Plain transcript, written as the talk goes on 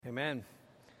Amen.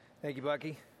 Thank you,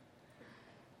 Bucky.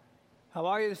 How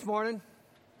are you this morning?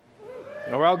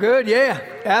 We're all good? Yeah.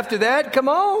 After that, come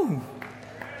on.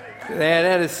 Man,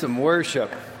 that is some worship.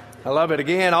 I love it.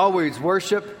 Again, always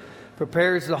worship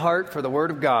prepares the heart for the Word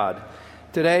of God.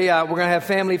 Today, we're going to have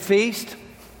family feast.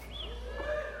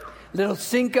 Little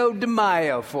Cinco de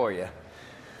Mayo for you.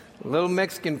 Little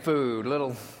Mexican food.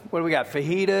 What do we got?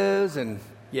 Fajitas and,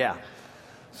 yeah.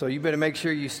 So you better make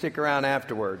sure you stick around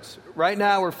afterwards. Right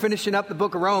now, we're finishing up the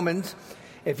book of Romans.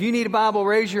 If you need a Bible,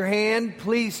 raise your hand.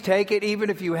 Please take it, even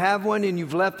if you have one and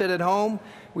you've left it at home.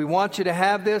 We want you to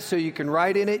have this so you can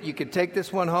write in it. You can take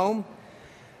this one home.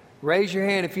 Raise your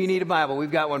hand if you need a Bible. We've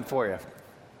got one for you.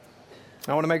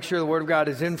 I want to make sure the Word of God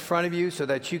is in front of you so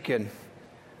that you can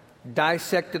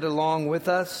dissect it along with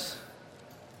us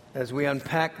as we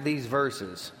unpack these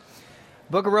verses.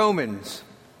 Book of Romans.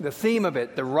 The theme of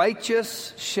it, the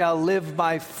righteous shall live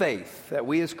by faith. That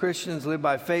we as Christians live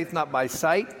by faith, not by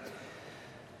sight.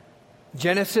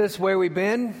 Genesis, where we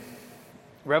been.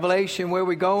 Revelation, where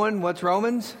we going. What's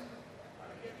Romans?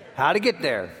 How to get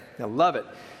there. I love it.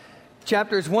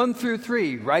 Chapters 1 through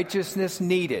 3, righteousness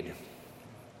needed.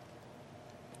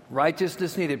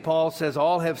 Righteousness needed. Paul says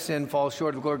all have sinned, fall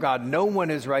short of the glory of God. No one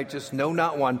is righteous, no,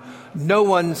 not one. No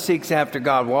one seeks after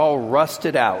God. We're all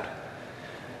rusted out.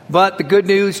 But the good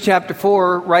news, chapter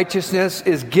 4, righteousness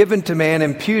is given to man,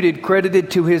 imputed,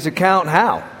 credited to his account.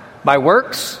 How? By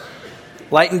works?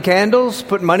 Lighting candles?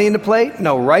 Putting money in the plate?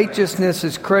 No, righteousness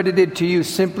is credited to you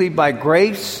simply by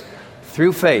grace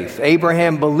through faith.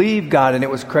 Abraham believed God and it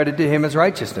was credited to him as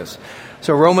righteousness.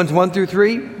 So Romans 1 through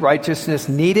 3, righteousness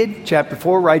needed. Chapter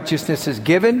 4, righteousness is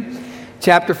given.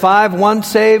 Chapter 5, once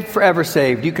saved, forever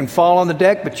saved. You can fall on the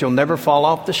deck, but you'll never fall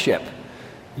off the ship.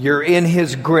 You're in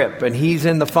His grip, and He's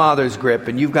in the Father's grip,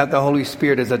 and you've got the Holy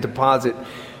Spirit as a deposit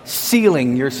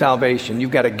sealing your salvation.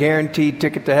 You've got a guaranteed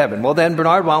ticket to heaven. Well then,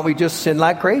 Bernard, why don't we just sin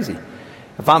like crazy?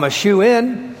 If I'm a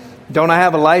shoe-in, don't I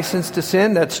have a license to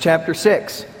sin? That's chapter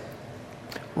 6.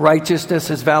 Righteousness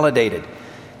is validated.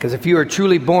 Because if you are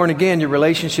truly born again, your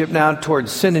relationship now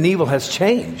towards sin and evil has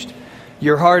changed.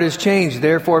 Your heart has changed.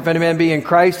 Therefore, if any man be in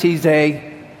Christ, he's a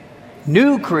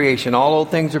new creation. All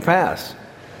old things are past.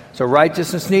 So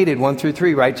righteousness needed, 1 through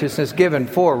 3. Righteousness given,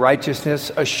 4.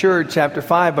 Righteousness assured, chapter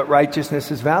 5. But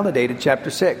righteousness is validated, chapter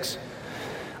 6.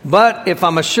 But if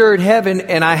I'm assured heaven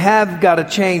and I have got a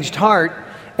changed heart,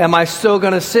 am I still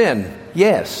going to sin?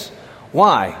 Yes.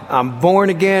 Why? I'm born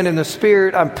again in the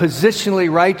Spirit. I'm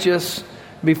positionally righteous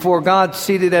before God,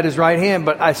 seated at His right hand.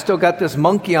 But I still got this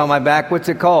monkey on my back. What's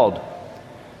it called?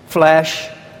 Flesh.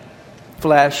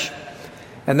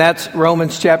 And that's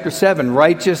Romans chapter 7.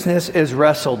 Righteousness is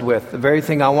wrestled with. The very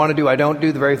thing I want to do, I don't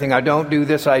do. The very thing I don't do,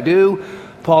 this I do.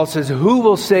 Paul says, who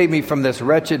will save me from this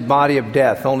wretched body of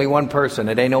death? Only one person.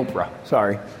 It ain't Oprah.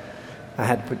 Sorry. I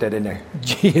had to put that in there.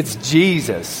 It's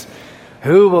Jesus.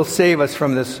 Who will save us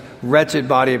from this wretched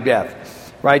body of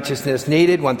death? Righteousness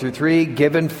needed, 1 through 3.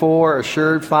 Given, 4.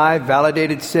 Assured, 5.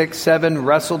 Validated, 6. 7.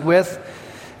 Wrestled with.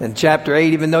 And chapter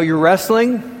 8, even though you're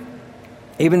wrestling,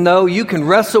 even though you can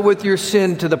wrestle with your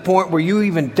sin to the point where you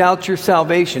even doubt your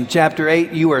salvation, chapter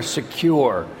 8, you are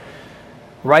secure.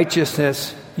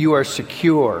 Righteousness, you are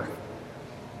secure.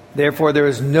 Therefore, there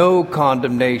is no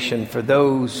condemnation for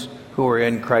those who are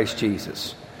in Christ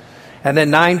Jesus. And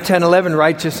then 9, 10, 11,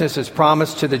 righteousness is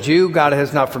promised to the Jew. God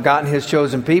has not forgotten His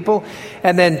chosen people.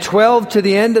 And then 12 to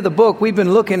the end of the book, we've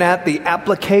been looking at the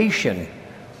application.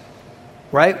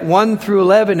 Right? 1 through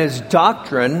 11 is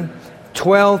doctrine.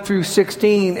 12 through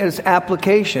 16 is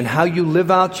application, how you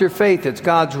live out your faith. It's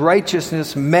God's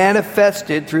righteousness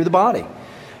manifested through the body.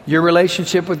 Your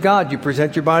relationship with God, you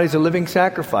present your body as a living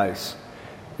sacrifice.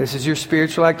 This is your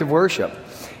spiritual act of worship.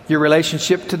 Your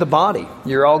relationship to the body,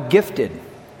 you're all gifted.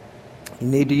 You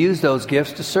need to use those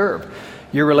gifts to serve.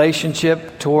 Your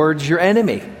relationship towards your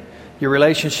enemy. Your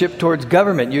relationship towards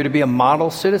government, you're to be a model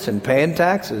citizen, paying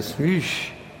taxes.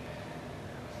 Eesh.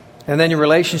 And then your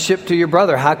relationship to your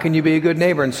brother. How can you be a good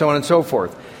neighbor? And so on and so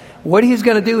forth. What he's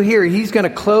going to do here, he's going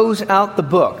to close out the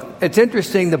book. It's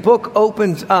interesting. The book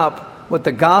opens up with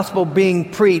the gospel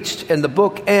being preached, and the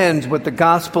book ends with the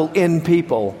gospel in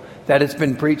people that it's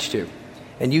been preached to.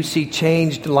 And you see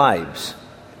changed lives.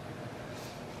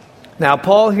 Now,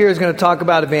 Paul here is going to talk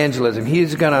about evangelism.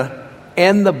 He's going to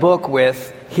end the book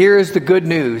with, here is the good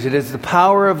news. It is the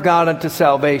power of God unto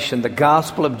salvation, the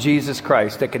gospel of Jesus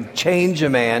Christ that can change a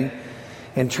man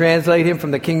and translate him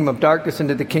from the kingdom of darkness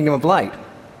into the kingdom of light.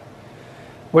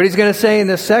 What he's going to say in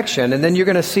this section, and then you're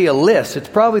going to see a list. It's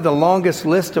probably the longest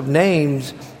list of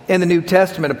names in the New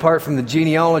Testament apart from the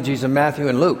genealogies of Matthew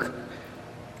and Luke.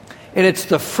 And it's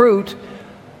the fruit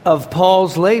of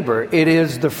Paul's labor. It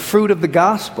is the fruit of the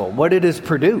gospel, what it has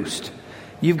produced.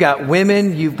 You've got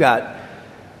women, you've got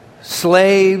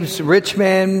slaves, rich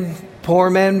men, poor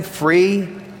men, free,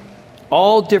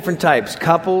 all different types,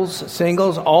 couples,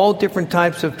 singles, all different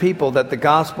types of people that the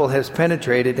gospel has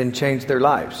penetrated and changed their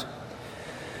lives.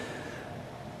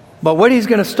 But what he's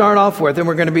going to start off with, and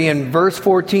we're going to be in verse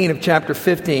 14 of chapter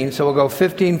 15, so we'll go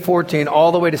 15, 14,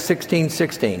 all the way to 16,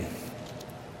 16.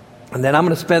 And then I'm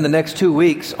going to spend the next 2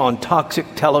 weeks on toxic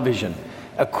television,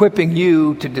 equipping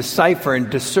you to decipher and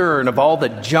discern of all the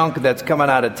junk that's coming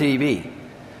out of TV.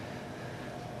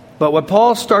 But what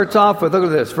Paul starts off with, look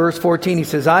at this, verse 14, he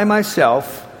says, I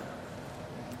myself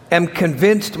am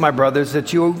convinced, my brothers,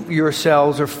 that you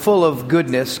yourselves are full of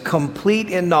goodness,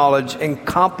 complete in knowledge, and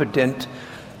competent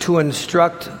to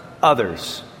instruct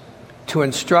others, to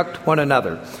instruct one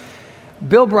another.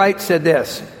 Bill Bright said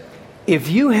this, if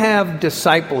you have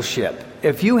discipleship,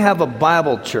 if you have a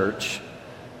Bible church,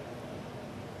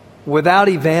 without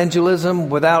evangelism,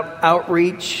 without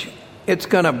outreach, it's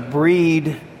going to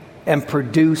breed and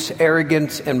produce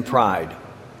arrogance and pride.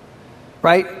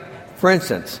 Right? For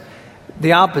instance,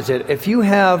 the opposite. If you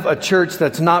have a church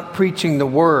that's not preaching the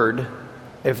word,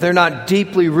 if they're not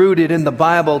deeply rooted in the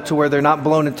Bible to where they're not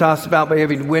blown and tossed about by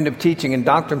every wind of teaching and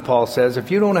doctrine, Paul says,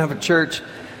 if you don't have a church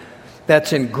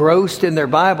that's engrossed in their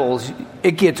Bibles,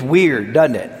 it gets weird,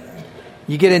 doesn't it?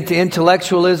 You get into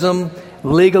intellectualism,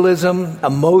 legalism,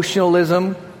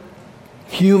 emotionalism,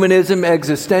 humanism,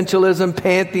 existentialism,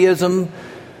 pantheism,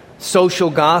 social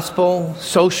gospel,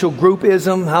 social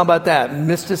groupism. How about that?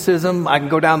 Mysticism. I can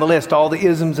go down the list, all the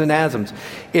isms and asms.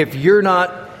 If you're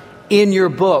not in your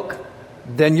book,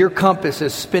 then your compass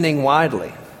is spinning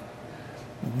widely.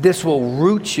 This will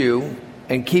root you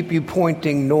and keep you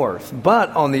pointing north. But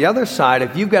on the other side,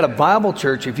 if you've got a Bible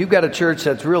church, if you've got a church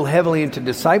that's real heavily into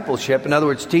discipleship, in other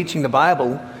words, teaching the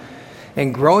Bible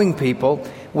and growing people,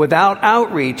 without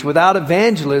outreach, without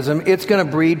evangelism, it's going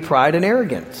to breed pride and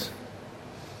arrogance.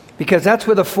 Because that's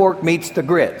where the fork meets the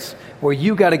grits, where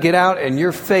you got to get out and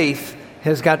your faith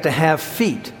has got to have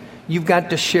feet. You've got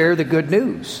to share the good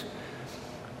news.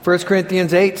 1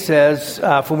 Corinthians 8 says,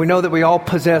 for we know that we all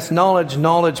possess knowledge.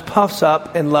 Knowledge puffs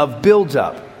up and love builds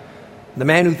up. The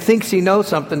man who thinks he knows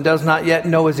something does not yet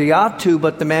know as he ought to,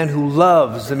 but the man who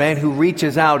loves, the man who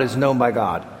reaches out is known by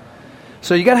God.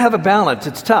 So you got to have a balance.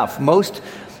 It's tough. Most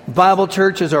Bible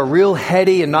churches are real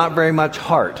heady and not very much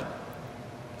heart.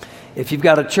 If you've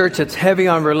got a church that's heavy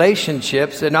on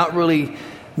relationships, they're not really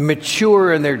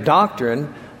mature in their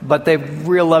doctrine, but they're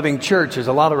real loving church. There's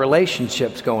a lot of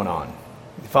relationships going on.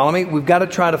 You follow me? We've got to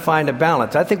try to find a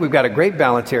balance. I think we've got a great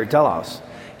balance here at Telos.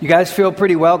 You guys feel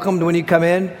pretty welcomed when you come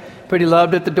in? Pretty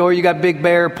loved at the door? You got Big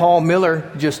Bear Paul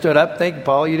Miller just stood up. Thank you,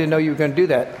 Paul. You didn't know you were going to do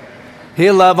that.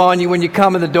 He'll love on you when you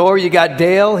come in the door. You got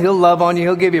Dale. He'll love on you.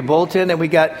 He'll give you a bulletin. And we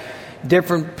got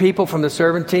different people from the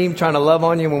servant team trying to love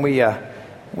on you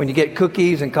when you get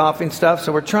cookies and coffee and stuff.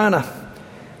 So we're trying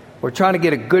to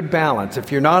get a good balance.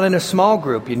 If you're not in a small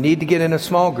group, you need to get in a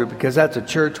small group because that's a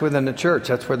church within a church.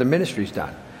 That's where the ministry's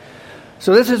done.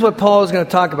 So this is what Paul is going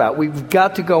to talk about. We've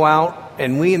got to go out,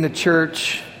 and we in the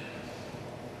church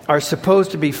are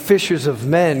supposed to be fishers of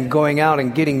men, going out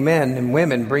and getting men and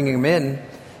women, bringing them in.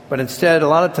 But instead, a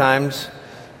lot of times,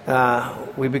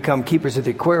 we become keepers of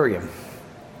the aquarium.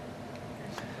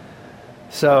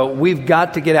 So we've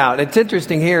got to get out. It's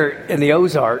interesting here in the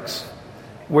Ozarks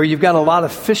where you've got a lot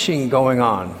of fishing going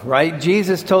on, right?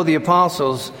 Jesus told the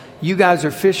apostles, you guys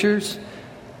are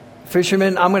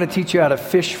fishermen, I'm going to teach you how to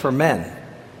fish for men.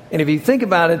 And if you think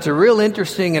about it, it's a real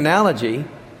interesting analogy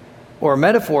or a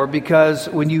metaphor because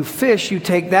when you fish, you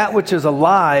take that which is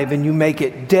alive and you make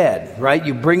it dead, right?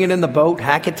 You bring it in the boat,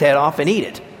 hack its head off and eat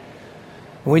it.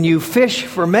 When you fish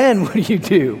for men, what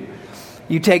do?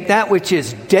 You take that which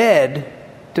is dead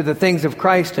to the things of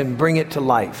Christ and bring it to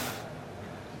life.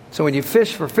 So when you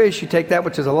fish for fish, you take that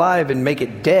which is alive and make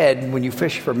it dead. When you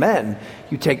fish for men,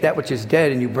 you take that which is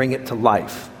dead and you bring it to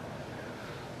life.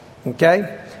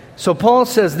 Okay? So Paul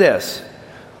says this.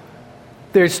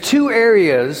 There's two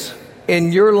areas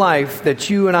in your life that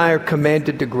you and I are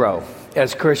commanded to grow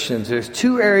as Christians. There's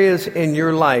two areas in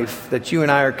your life that you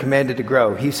and I are commanded to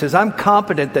grow. He says, I'm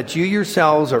confident that you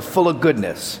yourselves are full of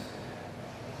goodness.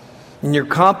 And you're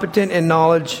competent in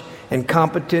knowledge and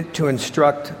competent to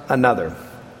instruct another.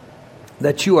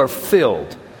 That you are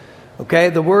filled. Okay,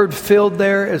 the word filled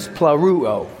there is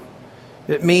plaruo.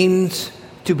 It means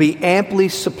to be amply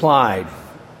supplied.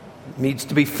 It means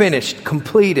to be finished,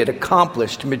 completed,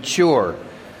 accomplished, mature,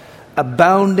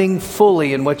 abounding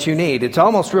fully in what you need. It's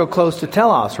almost real close to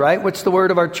telos, right? What's the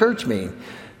word of our church mean?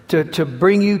 To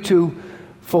bring you to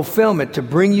fulfillment, to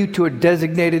bring you to a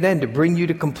designated end, to bring you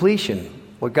to completion,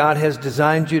 what God has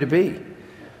designed you to be.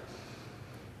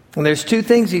 And there's two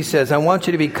things he says. I want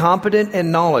you to be competent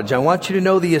in knowledge. I want you to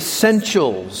know the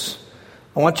essentials.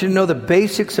 I want you to know the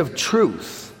basics of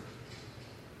truth.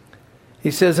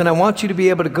 He says, and I want you to be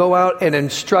able to go out and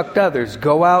instruct others.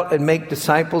 Go out and make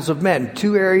disciples of men.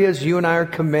 Two areas you and I are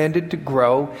commanded to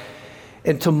grow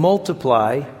and to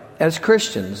multiply as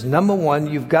Christians. Number one,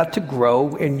 you've got to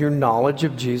grow in your knowledge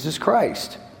of Jesus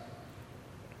Christ.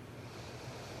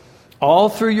 All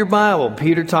through your Bible,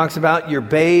 Peter talks about your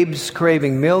babes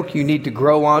craving milk. You need to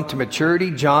grow on to maturity.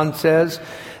 John says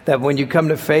that when you come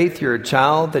to faith, you're a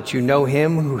child, that you know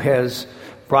him who has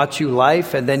brought you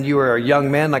life, and then you are a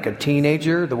young man like a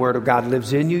teenager. The Word of God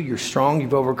lives in you. You're strong.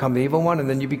 You've overcome the evil one, and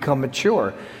then you become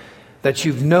mature, that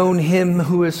you've known him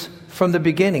who is from the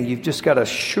beginning. You've just got a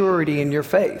surety in your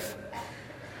faith.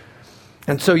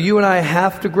 And so you and I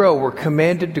have to grow. We're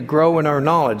commanded to grow in our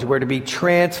knowledge. We're to be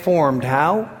transformed.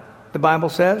 How? The Bible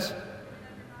says,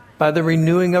 by the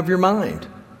renewing of your mind.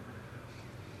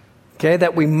 Okay,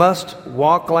 that we must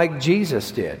walk like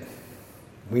Jesus did.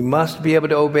 We must be able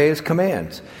to obey his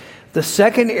commands. The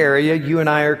second area you and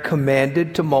I are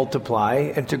commanded to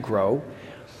multiply and to grow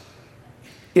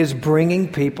is bringing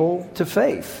people to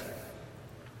faith.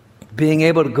 Being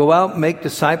able to go out and make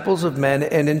disciples of men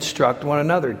and instruct one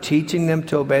another, teaching them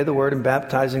to obey the word and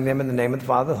baptizing them in the name of the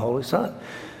Father, the Holy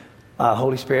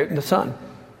Spirit, and the Son.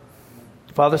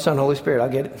 Father, Son, Holy Spirit, I'll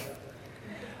get it.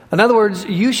 In other words,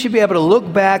 you should be able to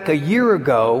look back a year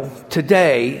ago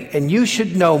today, and you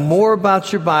should know more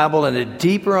about your Bible and a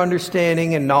deeper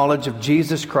understanding and knowledge of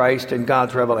Jesus Christ and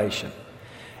God's revelation.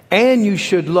 And you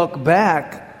should look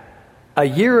back a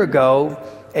year ago,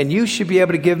 and you should be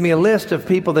able to give me a list of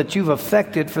people that you've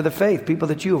affected for the faith, people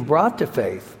that you have brought to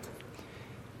faith,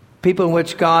 people in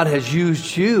which God has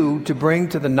used you to bring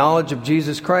to the knowledge of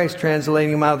Jesus Christ,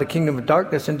 translating them out of the kingdom of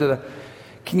darkness into the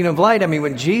kingdom of light. I mean,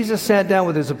 when Jesus sat down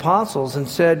with his apostles and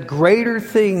said, greater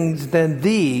things than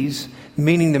these,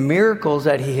 meaning the miracles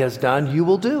that he has done, you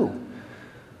will do.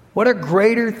 What are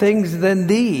greater things than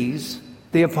these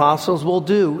the apostles will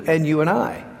do, and you and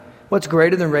I? What's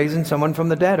greater than raising someone from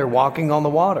the dead, or walking on the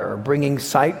water, or bringing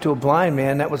sight to a blind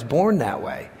man that was born that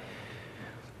way?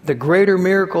 The greater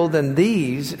miracle than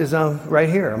these is right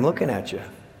here. I'm looking at you.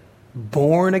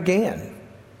 Born again.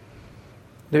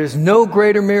 There's no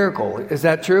greater miracle. Is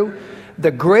that true?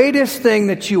 The greatest thing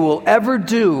that you will ever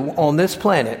do on this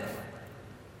planet,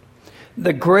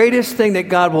 the greatest thing that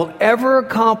God will ever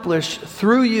accomplish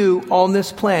through you on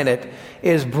this planet,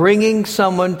 is bringing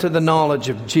someone to the knowledge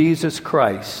of Jesus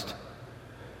Christ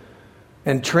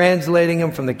and translating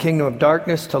him from the kingdom of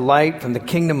darkness to light, from the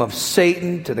kingdom of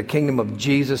Satan to the kingdom of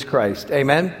Jesus Christ.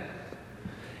 Amen?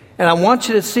 And I want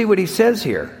you to see what he says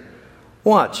here.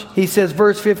 Watch. He says,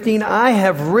 verse 15, I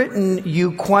have written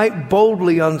you quite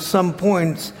boldly on some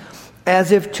points,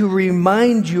 as if to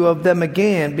remind you of them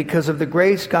again, because of the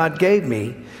grace God gave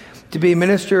me to be a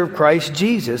minister of Christ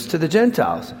Jesus to the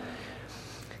Gentiles.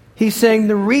 He's saying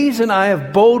the reason I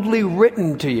have boldly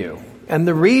written to you, and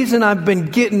the reason I've been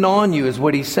getting on you, is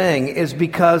what he's saying, is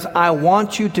because I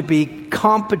want you to be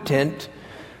competent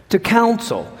to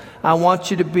counsel. I want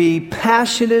you to be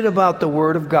passionate about the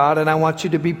Word of God, and I want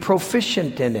you to be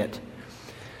proficient in it.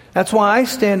 That's why I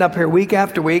stand up here week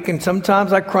after week, and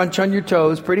sometimes I crunch on your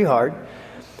toes pretty hard.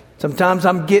 Sometimes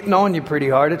I'm getting on you pretty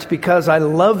hard. It's because I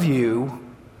love you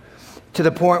to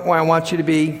the point where I want you to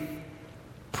be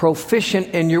proficient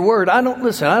in your Word. I don't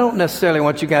necessarily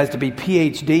want you guys to be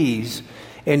PhDs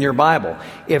in your Bible.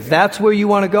 If that's where you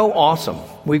want to go, awesome.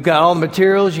 We've got all the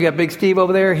materials. You got Big Steve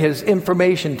over there, his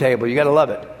information table. You got to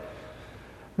love it.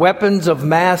 Weapons of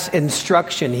mass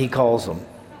instruction, he calls them.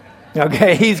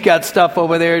 Okay, he's got stuff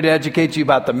over there to educate you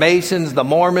about the Masons, the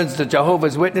Mormons, the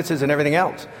Jehovah's Witnesses, and everything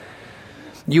else.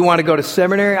 You want to go to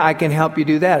seminary? I can help you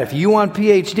do that. If you want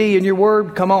PhD in your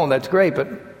Word, come on, that's great. But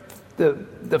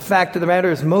the fact of the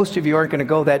matter is most of you aren't going to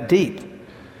go that deep.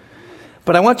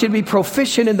 But I want you to be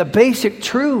proficient in the basic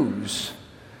truths.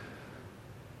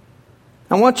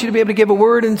 I want you to be able to give a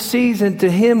word in season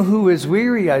to him who is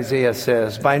weary, Isaiah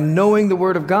says, by knowing the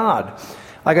Word of God.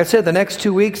 Like I said, the next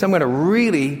 2 weeks, I'm going to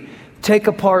really take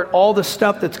apart all the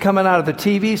stuff that's coming out of the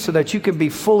TV so that you can be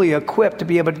fully equipped to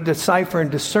be able to decipher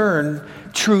and discern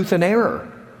truth and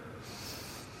error.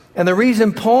 And the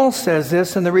reason Paul says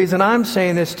this, and the reason I'm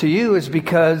saying this to you, is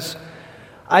because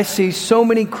I see so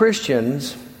many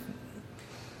Christians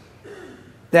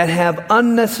that have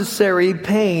unnecessary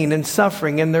pain and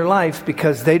suffering in their life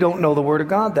because they don't know the Word of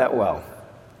God that well.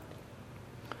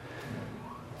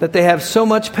 that they have so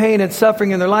much pain and suffering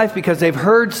in their life because they've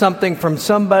heard something from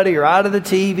somebody or out of the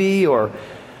TV or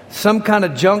some kind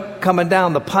of junk coming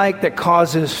down the pike that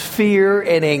causes fear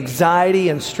and anxiety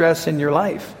and stress in your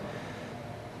life.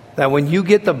 That when you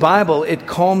get the Bible, it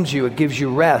calms you, it gives you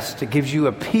rest, it gives you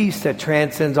a peace that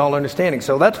transcends all understanding.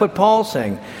 So that's what Paul's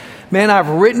saying. Man, I've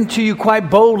written to you quite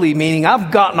boldly, meaning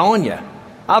I've gotten on you.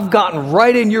 I've gotten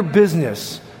right in your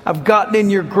business. I've gotten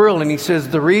in your grill. And he says,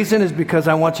 the reason is because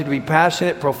I want you to be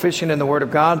passionate, proficient in the Word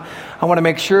of God. I want to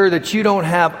make sure that you don't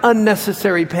have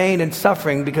unnecessary pain and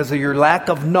suffering because of your lack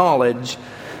of knowledge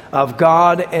of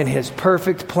God and His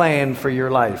perfect plan for your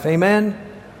life. Amen?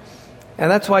 And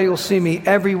that's why you'll see me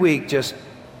every week just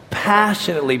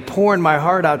passionately pouring my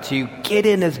heart out to you. Get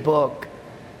in His book.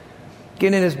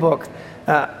 Get in His book.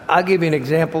 I'll give you an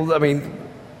example. I mean,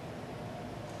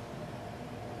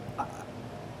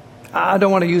 I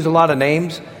don't want to use a lot of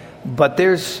names, but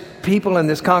there's people in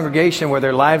this congregation where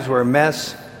their lives were a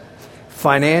mess,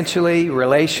 financially,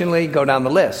 relationally, go down the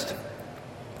list.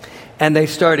 And they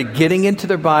started getting into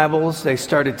their Bibles. They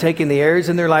started taking the areas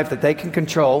in their life that they can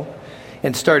control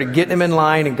and started getting them in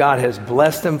line, and God has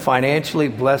blessed them financially,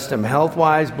 blessed them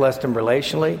health-wise, blessed them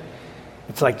relationally.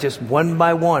 It's like just one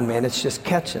by one, man. It's just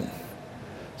catching.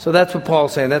 So that's what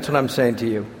Paul's saying. That's what I'm saying to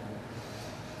you.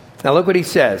 Now look what he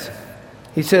says.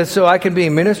 He says, so I can be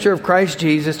a minister of Christ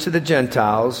Jesus to the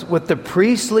Gentiles with the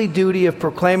priestly duty of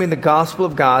proclaiming the gospel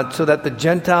of God so that the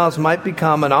Gentiles might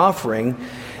become an offering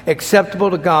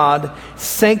acceptable to God,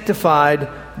 sanctified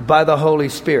by the Holy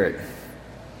Spirit.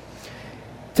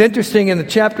 It's interesting, in the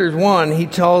chapter 1, he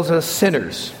tells us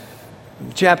sinners.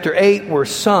 In chapter 8, we're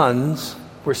sons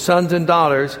and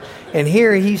daughters. And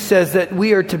here he says that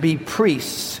we are to be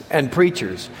priests and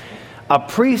preachers. A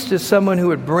priest is someone who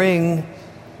would bring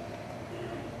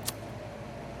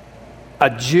a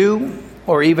Jew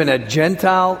or even a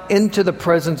Gentile into the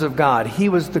presence of God. He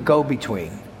was the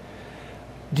go-between.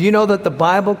 Do you know that the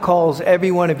Bible calls every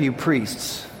one of you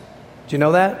priests? Do you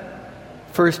know that?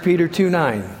 1 Peter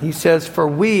 2:9. He says, for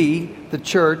we, the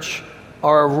church,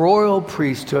 are a royal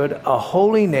priesthood, a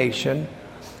holy nation,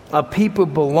 a people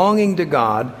belonging to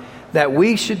God, that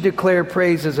we should declare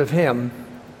praises of Him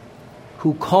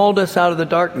who called us out of the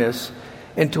darkness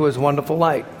into His wonderful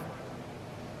light.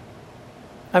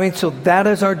 I mean, so that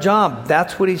is our job.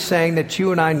 That's what he's saying that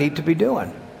you and I need to be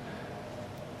doing.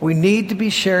 We need to be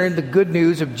sharing the good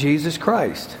news of Jesus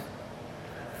Christ.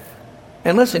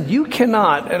 And listen, you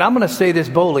cannot, and I'm going to say this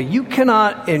boldly, you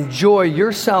cannot enjoy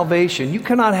your salvation. You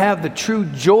cannot have the true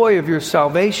joy of your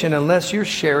salvation unless you're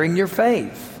sharing your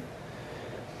faith.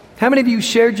 How many of you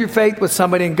shared your faith with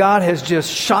somebody and God has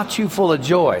just shot you full of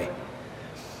joy?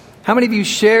 How many of you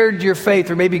shared your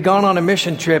faith or maybe gone on a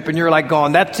mission trip and you're like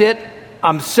going, that's it?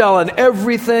 I'm selling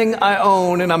everything I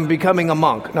own and I'm becoming a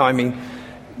monk. No, I mean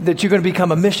that you're going to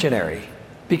become a missionary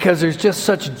because there's just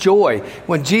such joy.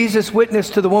 When Jesus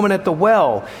witnessed to the woman at the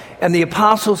well and the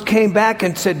apostles came back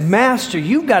and said, Master,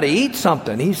 you've got to eat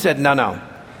something. He said, no,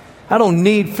 I don't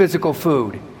need physical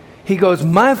food. He goes,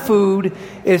 my food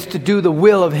is to do the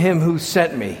will of Him who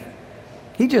sent me.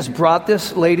 He just brought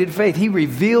this lady to faith. He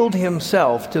revealed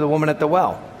Himself to the woman at the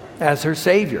well as her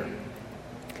Savior.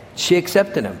 She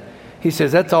accepted Him. He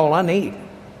says, that's all I need.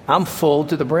 I'm full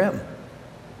to the brim.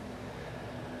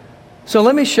 So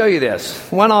let me show you this.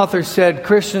 One author said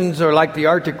Christians are like the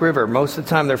Arctic River. Most of the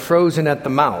time they're frozen at the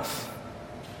mouth.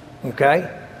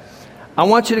 Okay? I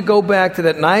want you to go back to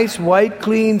that nice, white,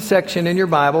 clean section in your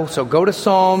Bible. So go to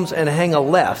Psalms and hang a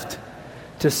left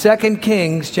to 2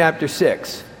 Kings chapter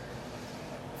 6.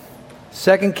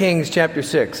 2 Kings chapter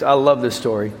 6. I love this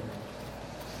story.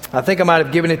 I think I might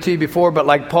have given it to you before, but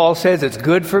like Paul says, it's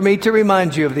good for me to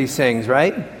remind you of these things,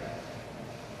 right?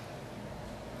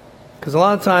 Because a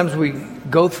lot of times we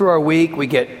go through our week, we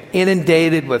get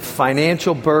inundated with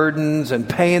financial burdens and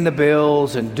paying the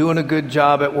bills and doing a good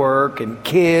job at work and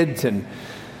kids and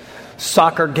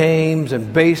soccer games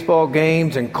and baseball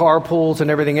games and carpools and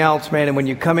everything else, man. And when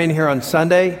you come in here on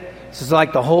Sunday, this is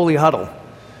like the holy huddle.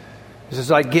 This is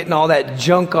like getting all that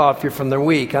junk off you from the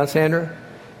week, huh, Sandra?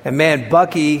 And man,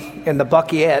 Bucky and the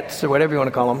Buckyettes, or whatever you want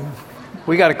to call them,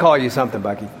 we got to call you something,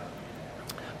 Bucky.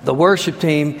 The worship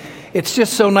team, it's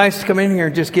just so nice to come in here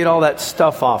and just get all that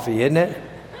stuff off of you, isn't it?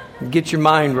 And get your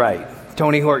mind right.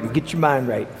 Tony Horton, get your mind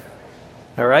right.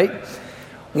 All right?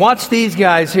 Watch these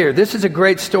guys here. This is a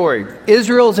great story.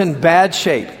 Israel's in bad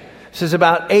shape. This is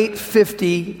about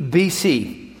 850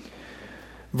 BC.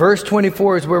 Verse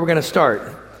 24 is where we're going to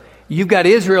start. You've got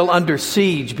Israel under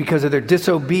siege because of their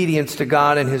disobedience to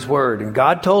God and His word. And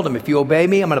God told them, if you obey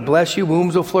me, I'm going to bless you.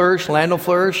 Wombs will flourish, land will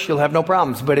flourish. You'll have no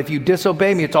problems. But if you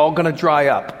disobey me, it's all going to dry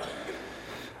up.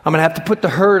 I'm going to have to put the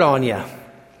hurt on you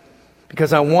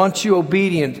because I want you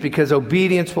obedient, because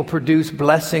obedience will produce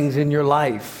blessings in your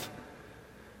life.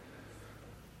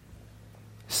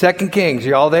 2 Kings,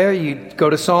 you all there? You go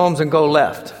to Psalms and go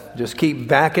left. Just keep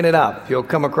backing it up. You'll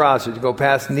come across it. You go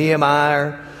past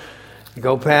Nehemiah, you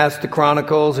go past the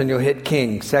Chronicles, and you'll hit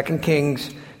Kings. 2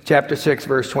 Kings chapter 6,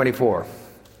 verse 24.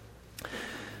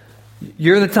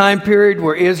 You're in the time period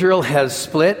where Israel has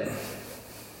split.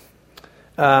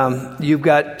 You've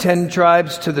got 10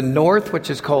 tribes to the north, which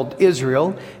is called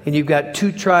Israel, and you've got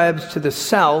 2 tribes to the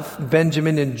south,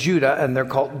 Benjamin and Judah, and they're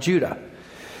called Judah.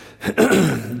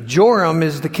 Joram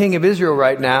is the king of Israel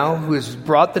right now, who has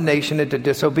brought the nation into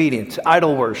disobedience,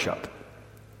 idol worship.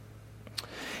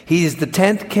 He's the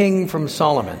 10th king from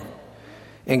Solomon,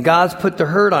 and God's put the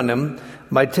hurt on him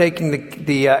by taking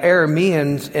the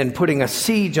Arameans and putting a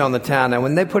siege on the town. Now,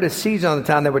 when they put a siege on the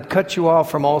town, they would cut you off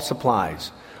from all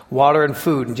supplies, water and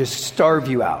food, and just starve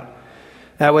you out.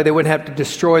 That way they wouldn't have to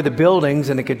destroy the buildings,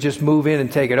 and they could just move in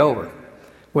and take it over.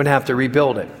 Wouldn't have to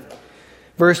rebuild it.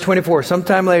 Verse 24,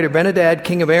 sometime later, Ben-Hadad,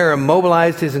 king of Aram,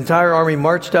 mobilized his entire army,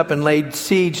 marched up and laid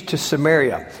siege to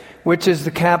Samaria, which is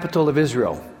the capital of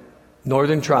Israel,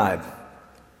 northern tribe.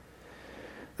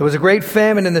 There was a great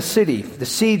famine in the city. The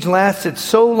siege lasted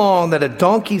so long that a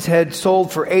donkey's head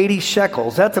sold for 80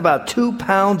 shekels. That's about 2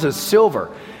 pounds of silver.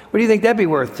 What do you think that'd be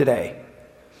worth today?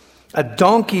 A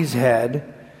donkey's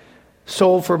head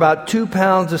sold for about 2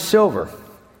 pounds of silver.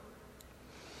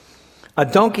 A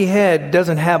donkey head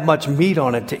doesn't have much meat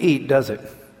on it to eat, does it?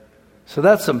 So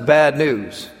that's some bad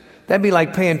news. That'd be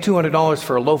like paying $200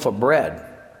 for a loaf of bread.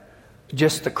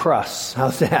 Just the crust.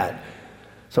 How's that?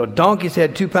 So a donkey's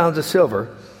head, 2 pounds of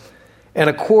silver, and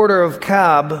a quarter of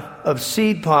cab of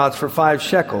seed pods for 5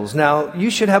 shekels. Now, you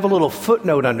should have a little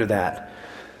footnote under that.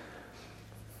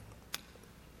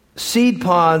 Seed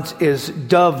pods is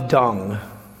dove dung.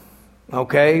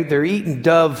 Okay? They're eating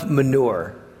dove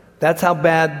manure. That's how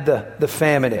bad the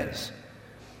famine is.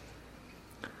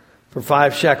 For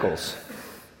 5 shekels.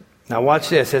 Now watch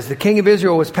this. As the king of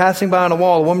Israel was passing by on a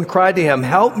wall, a woman cried to him,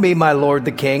 "Help me, my lord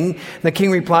the king." And the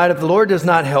king replied, "If the Lord does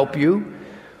not help you,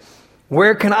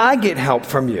 where can I get help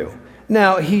from you?"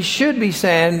 Now he should be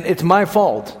saying, it's my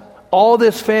fault. All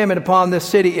this famine upon this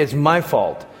city is my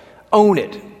fault. Own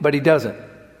it. But he doesn't.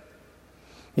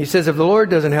 He says, if the Lord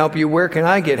doesn't help you, where can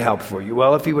I get help for you?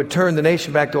 Well, if he would turn the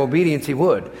nation back to obedience, he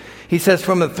would. He says,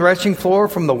 from the threshing floor,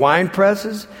 from the wine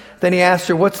presses. Then he asked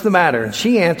her, what's the matter? And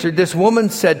she answered, this woman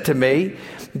said to me,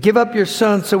 give up your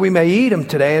son so we may eat him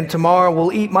today, and tomorrow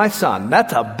we'll eat my son.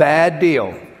 That's a bad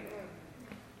deal.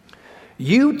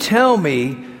 You tell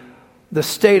me the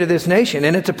state of this nation,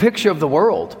 and it's a picture of the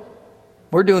world.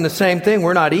 We're doing the same thing.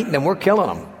 We're not eating them. We're killing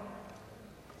them.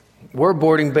 We're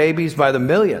aborting babies by the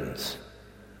millions.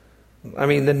 I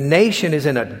mean, the nation is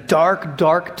in a dark,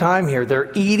 dark time here.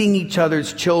 They're eating each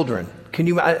other's children.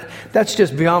 That's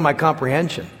just beyond my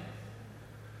comprehension.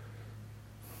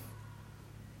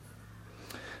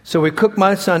 So we cooked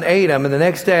my son, ate him, and the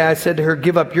next day I said to her,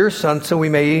 give up your son so we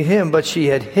may eat him, but she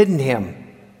had hidden him.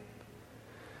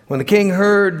 When the king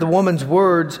heard the woman's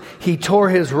words, he tore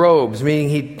his robes,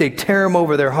 meaning they tear him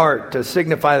over their heart to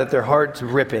signify that their heart's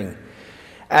ripping.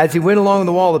 As he went along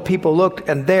the wall, the people looked,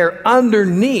 and there,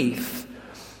 underneath,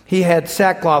 he had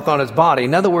sackcloth on his body.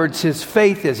 In other words, his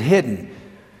faith is hidden.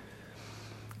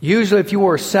 Usually, if you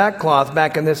wore sackcloth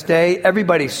back in this day,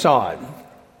 everybody saw it.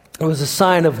 It was a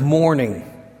sign of mourning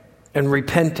and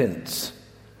repentance.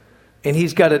 And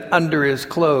he's got it under his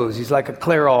clothes. He's like a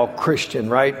Clairol Christian,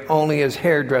 right? Only his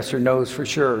hairdresser knows for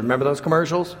sure. Remember those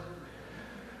commercials?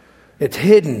 It's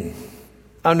hidden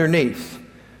underneath.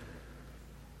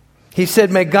 He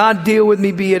said, may God deal with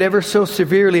me, be it ever so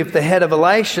severely, if the head of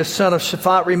Elisha, son of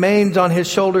Shaphat, remains on his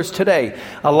shoulders today.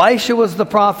 Elisha was the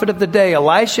prophet of the day.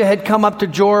 Elisha had come up to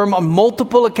Joram on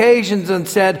multiple occasions and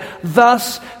said,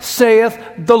 thus saith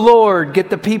the Lord. Get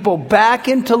the people back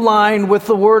into line with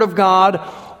the word of God,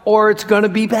 or it's going to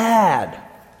be bad.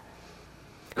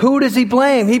 Who does he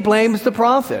blame? He blames the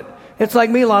prophet. It's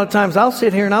like me a lot of times. I'll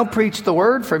sit here and I'll preach the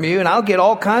word from you and I'll get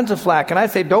all kinds of flack. And I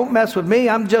say, don't mess with me.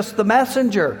 I'm just the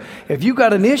messenger. If you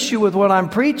got an issue with what I'm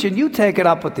preaching, you take it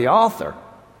up with the author.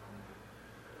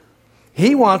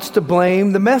 He wants to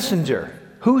blame the messenger.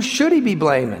 Who should he be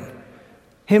blaming?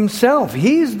 Himself.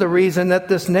 He's the reason that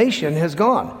this nation has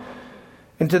gone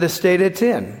into the state it's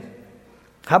in.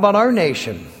 How about our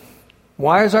nation?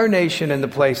 Why is our nation in the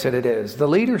place that it is? The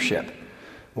leadership.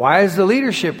 Why is the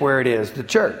leadership where it is? The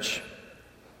church.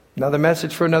 Another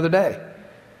message for another day.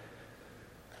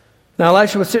 Now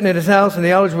Elisha was sitting at his house, and the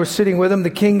elders were sitting with him. The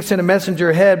king sent a messenger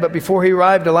ahead, but before he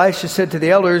arrived, Elisha said to the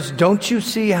elders, "Don't you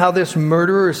see how this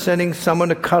murderer is sending someone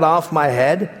to cut off my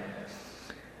head?"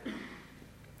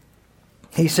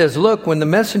 He says, "Look, when the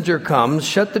messenger comes,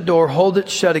 shut the door, hold it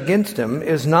shut against him.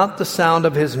 Is not the sound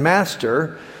of his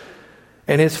master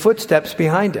and his footsteps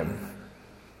behind him?"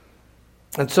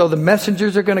 And so the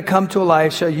messengers are going to come to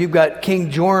Elisha. You've got King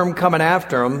Joram coming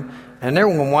after him, and they're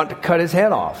going to want to cut his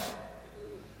head off.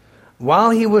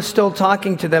 While he was still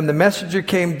talking to them, the messenger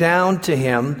came down to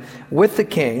him with the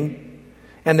king,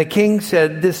 and the king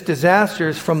said, "This disaster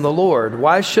is from the Lord.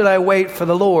 Why should I wait for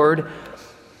the Lord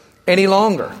any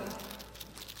longer?"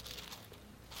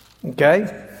 Okay?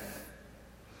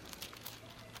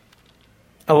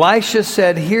 Elisha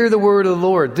said, "Hear the word of the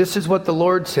Lord. This is what the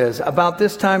Lord says. About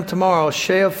this time tomorrow, a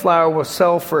shea of flour will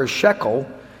sell for a shekel,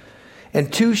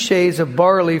 and 2 sheaves of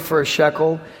barley for a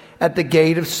shekel at the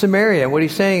gate of Samaria." What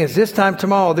he's saying is, this time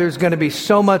tomorrow, there's going to be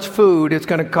so much food, it's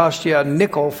going to cost you a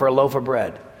nickel for a loaf of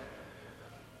bread.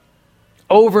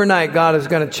 Overnight, God is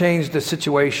going to change the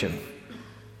situation.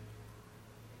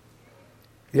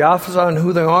 The officer on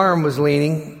whose arm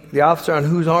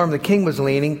the king was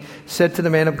leaning, said to the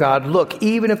man of God, "Look,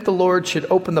 even if the Lord should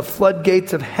open the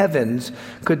floodgates of heavens,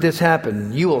 could this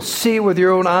happen? You will see with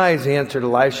your own eyes," answered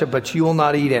Elisha, "but you will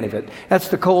not eat any of it." That's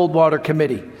the Cold Water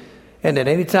Committee. And at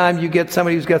any time you get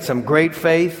somebody who's got some great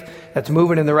faith, that's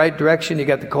moving in the right direction, you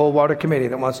got the Cold Water Committee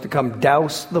that wants to come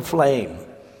douse the flame.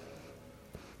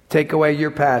 Take away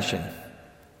your passion.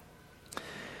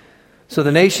 So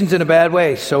the nation's in a bad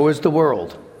way, so is the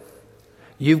world.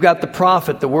 You've got the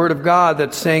prophet, the word of God,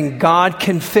 that's saying God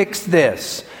can fix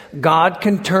this. God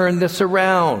can turn this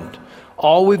around.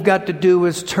 All we've got to do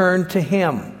is turn to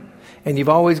him. And you've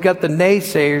always got the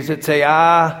naysayers that say,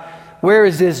 where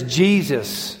is this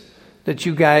Jesus that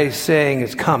you guys saying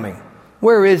is coming?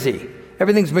 Where is he?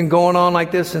 Everything's been going on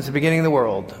like this since the beginning of the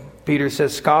world. Peter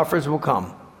says scoffers will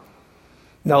come.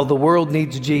 No, the world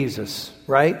needs Jesus,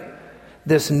 right?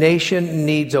 This nation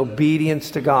needs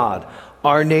obedience to God.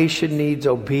 Our nation needs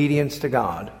obedience to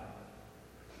God.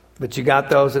 But you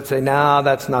got those that say, "No,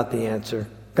 that's not the answer.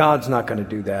 God's not going to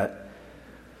do that."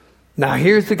 Now,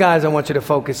 here's the guys I want you to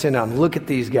focus in on. Look at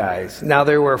these guys. Now,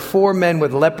 there were 4 men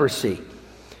with leprosy,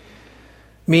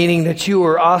 meaning that you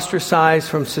were ostracized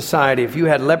from society. If you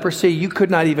had leprosy, you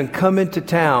could not even come into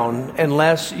town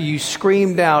unless you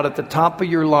screamed out at the top of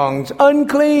your lungs,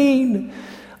 "Unclean!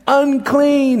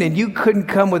 Unclean!" And you couldn't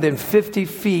come within 50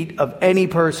 feet of any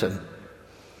person.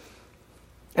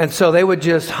 And so they would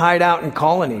just hide out in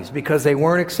colonies because they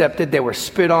weren't accepted. They were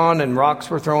spit on and rocks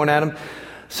were thrown at them.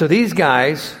 So these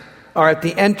guys are at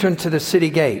the entrance to the city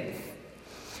gate.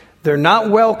 They're not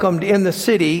welcomed in the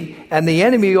city, and the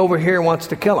enemy over here wants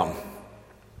to kill them.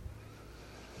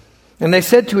 And they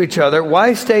said to each other,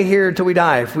 "Why stay here until we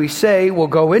die? If we say we'll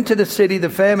go into the city, the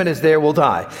famine is there, we'll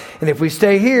die. And if we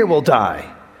stay here, we'll die.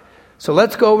 So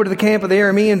let's go over to the camp of the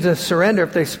Arameans and surrender.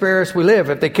 If they spare us, we live.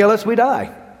 If they kill us, we die."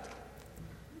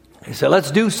 He said, "Let's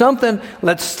do something.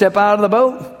 Let's step out of the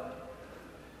boat."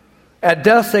 At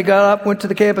dusk, they got up, went to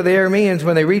the camp of the Arameans.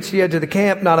 When they reached the edge of the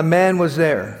camp, not a man was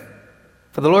there.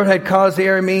 For the Lord had caused the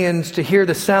Arameans to hear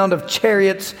the sound of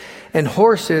chariots and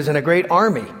horses and a great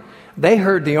army. They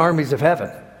heard the armies of heaven.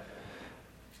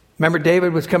 Remember,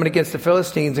 David was coming against the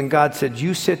Philistines, and God said,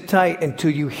 "You sit tight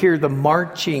until you hear the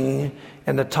marching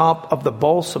and the top of the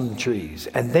balsam trees,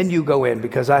 and then you go in,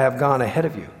 because I have gone ahead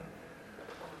of you."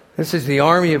 This is the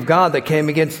army of God that came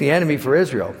against the enemy for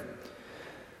Israel.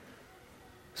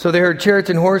 So they heard chariots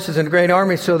and horses and a great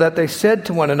army, so that they said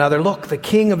to one another, "Look, the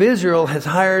king of Israel has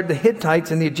hired the Hittites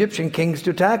and the Egyptian kings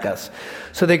to attack us."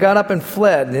 So they got up and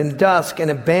fled in dusk and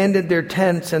abandoned their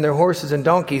tents and their horses and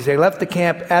donkeys. They left the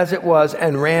camp as it was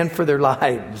and ran for their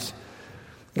lives.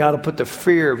 God will put the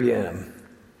fear of you in them.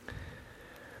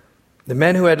 The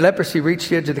men who had leprosy reached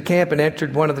the edge of the camp and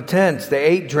entered one of the tents. They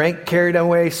ate, drank, carried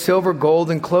away silver,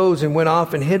 gold, and clothes, and went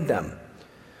off and hid them.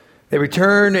 They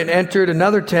returned and entered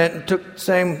another tent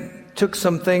and took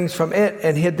some things from it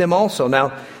and hid them also.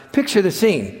 Now, picture the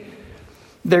scene.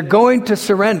 They're going to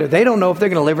surrender. They don't know if they're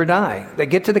going to live or die. They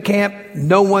get to the camp,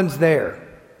 no one's there.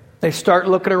 They start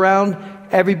looking around,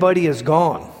 everybody is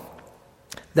gone.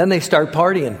 Then they start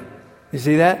partying. You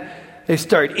see that? They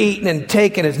start eating and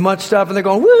taking as much stuff, and they're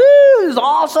going, "Woo, this is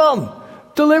awesome!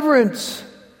 Deliverance!"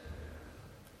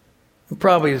 And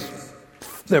probably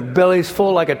their belly's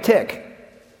full like a tick.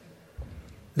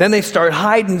 Then they start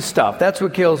hiding stuff. That's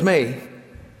what kills me.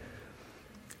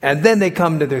 And then they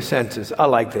come to their senses. I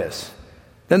like this.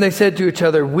 Then they said to each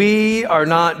other, "We are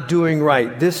not doing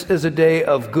right. This is a day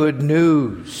of good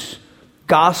news."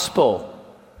 Gospel.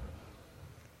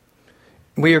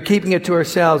 We are keeping it to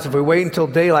ourselves. If we wait until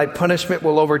daylight, punishment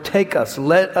will overtake us.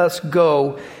 Let us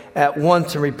go at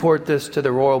once and report this to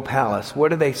the royal palace.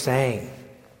 What are they saying?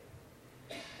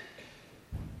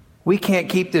 We can't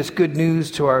keep this good news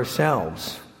to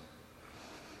ourselves.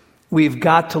 We've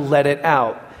got to let it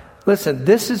out. Listen,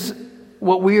 this is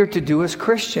what we are to do as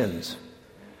Christians.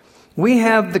 We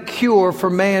have the cure for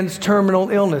man's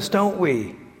terminal illness, don't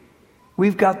we?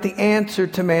 We've got the answer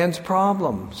to man's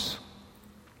problems.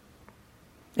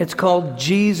 It's called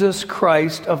Jesus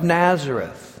Christ of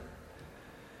Nazareth.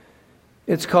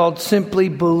 It's called simply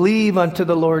believe unto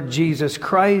the Lord Jesus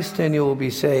Christ and you will be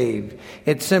saved.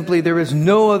 It's simply there is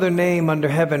no other name under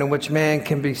heaven in which man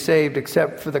can be saved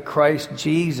except for the Christ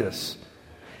Jesus.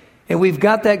 And we've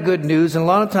got that good news, and a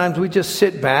lot of times we just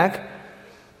sit back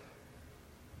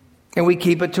and we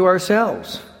keep it to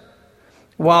ourselves.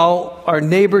 While our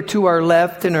neighbor to our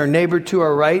left and our neighbor to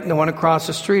our right and the one across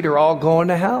the street are all going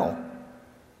to hell.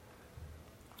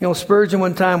 You know, Spurgeon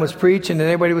one time was preaching and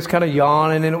everybody was kind of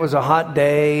yawning and it was a hot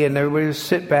day and everybody was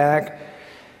sit back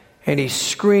and he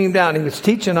screamed out, and he was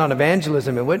teaching on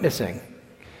evangelism and witnessing.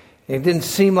 And it didn't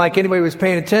seem like anybody was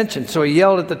paying attention, so he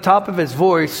yelled at the top of his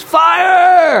voice,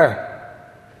 "Fire!"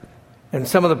 And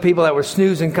some of the people that were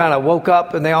snoozing kind of woke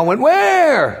up and they all went,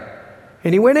 "Where?"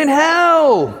 And he went, "In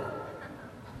hell."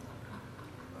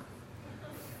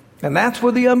 And that's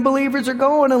where the unbelievers are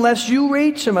going unless you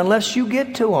reach them, unless you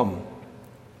get to them.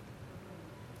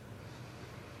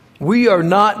 We are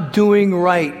not doing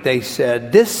right, they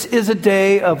said. This is a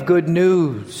day of good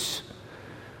news.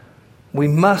 We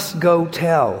must go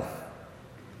tell.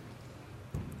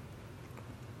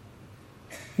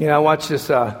 You know, I watched this,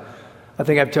 I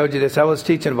think I've told you this. I was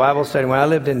teaching a Bible study when I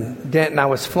lived in Denton. I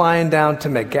was flying down to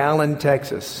McAllen,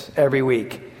 Texas every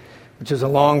week, which is a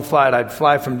long flight. I'd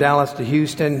fly from Dallas to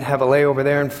Houston, have a layover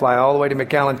there, and fly all the way to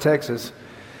McAllen, Texas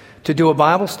to do a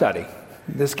Bible study.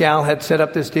 This gal had set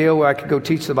up this deal where I could go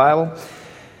teach the Bible.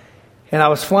 And I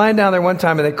was flying down there one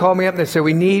time, and they called me up and they said,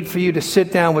 "We need for you to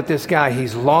sit down with this guy.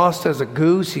 He's lost as a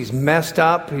goose. He's messed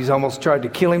up. He's almost tried to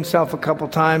kill himself a couple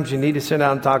times. You need to sit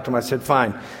down and talk to him." I said,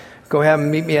 "Fine. Go have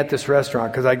him meet me at this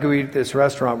restaurant," because I go eat at this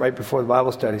restaurant right before the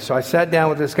Bible study. So I sat down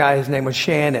with this guy. His name was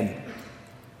Shannon.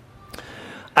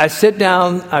 I sit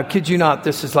down, I kid you not,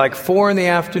 this is like 4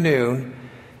 p.m.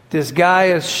 This guy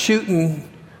is shooting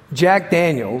Jack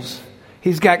Daniels.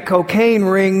 He's got cocaine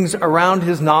rings around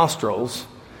his nostrils,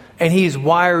 and he's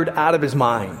wired out of his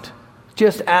mind.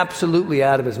 Just absolutely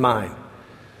out of his mind.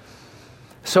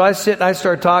 So I sit and I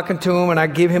start talking to him, and I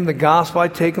give him the gospel. I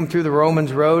take him through the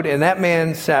Romans road, and that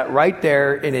man sat right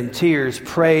there and in tears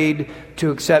prayed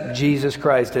to accept Jesus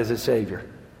Christ as his Savior.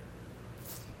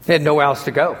 He had nowhere else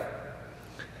to go.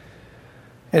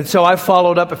 And so I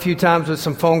followed up a few times with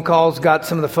some phone calls, got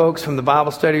some of the folks from the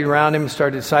Bible study around him,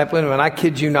 started discipling him, and I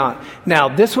kid you not. Now,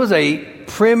 this was a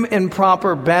prim and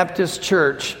proper Baptist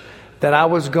church that I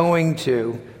was going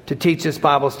to teach this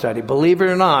Bible study. Believe it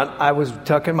or not, I was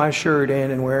tucking my shirt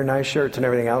in and wearing nice shirts and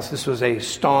everything else. This was a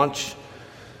staunch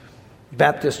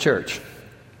Baptist church.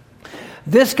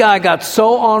 This guy got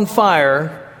so on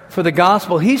fire for the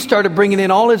gospel, he started bringing in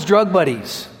all his drug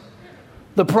buddies.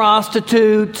 The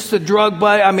prostitutes, the drug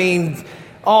buddies, I mean,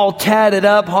 all tatted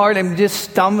up hard and just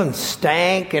stumbling,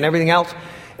 stank and everything else.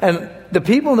 And the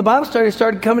people in the Bible study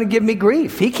started coming to give me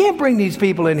grief. He can't bring these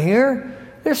people in here.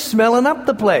 They're smelling up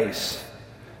the place.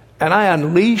 And I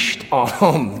unleashed on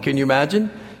them. Can you imagine?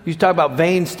 You talk about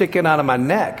veins sticking out of my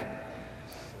neck.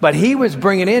 But he was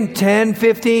bringing in 10,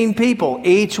 15 people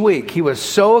each week. He was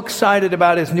so excited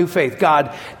about his new faith.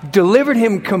 God delivered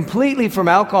him completely from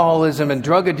alcoholism and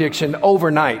drug addiction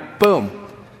overnight. Boom.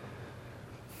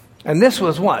 And this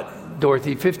was what,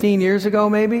 Dorothy, 15 years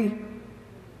ago maybe?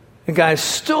 The guy's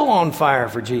still on fire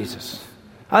for Jesus.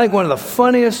 I think one of the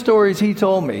funniest stories he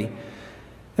told me,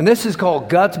 and this is called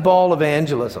gutsball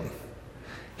evangelism.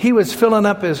 He was filling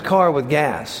up his car with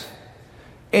gas,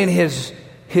 and his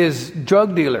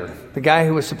drug dealer, the guy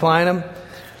who was supplying him,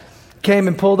 came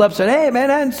and pulled up and said, "Hey,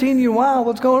 man, I hadn't seen you in a while.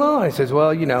 What's going on?" He says,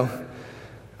 "Well, you know,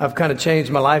 I've kind of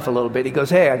changed my life a little bit." He goes,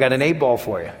 "Hey, I got an 8-ball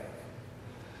for you."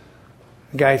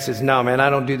 The guy says, "No, man, I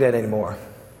don't do that anymore."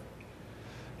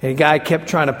 And the guy kept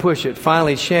trying to push it.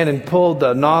 Finally, Shannon pulled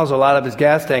the nozzle out of his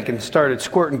gas tank and started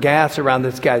squirting gas around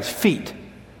this guy's feet.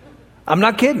 I'm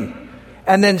not kidding.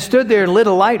 And then stood there and lit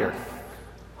a lighter.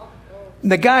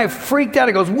 And the guy freaked out.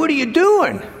 He goes, "What are you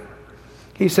doing?"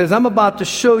 He says, "I'm about to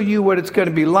show you what it's going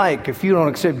to be like if you don't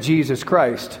accept Jesus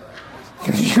Christ."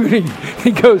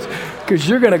 He goes, "Because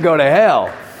you're going to go to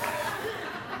hell."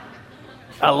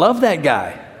 I love that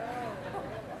guy.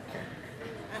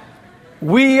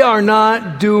 We are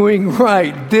not doing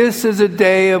right. This is a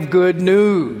day of good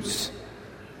news.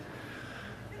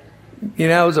 You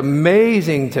know, it was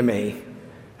amazing to me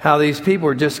how these people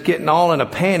were just getting all in a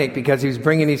panic because he was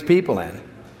bringing these people in.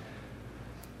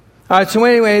 All right, so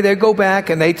anyway, they go back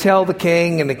and they tell the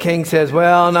king, and the king says,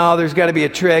 well, no, there's got to be a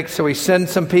trick. So he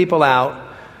sends some people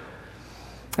out,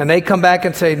 and they come back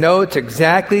and say, no, it's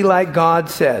exactly like God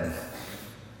said.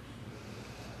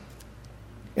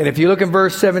 And if you look in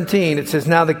verse 17, it says,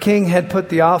 now the king had put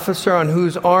the officer on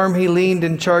whose arm he leaned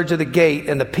in charge of the gate,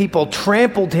 and the people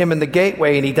trampled him in the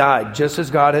gateway, and he died, just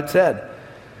as God had said.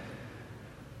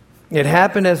 It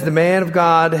happened as the man of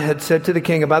God had said to the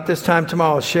king, about this time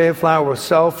tomorrow, a shave of flour will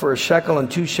sell for a shekel and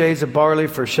 2 shades of barley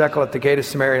for a shekel at the gate of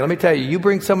Samaria. Let me tell you, you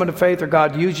bring someone to faith or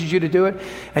God uses you to do it,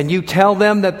 and you tell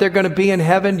them that they're going to be in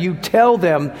heaven, you tell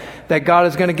them that God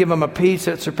is going to give them a peace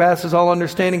that surpasses all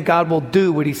understanding, God will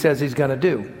do what he says he's going to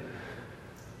do.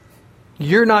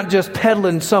 You're not just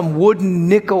peddling some wooden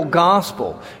nickel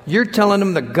gospel. You're telling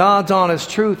them the God's honest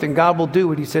truth, and God will do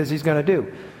what he says he's going to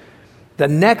do. The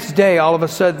next day, all of a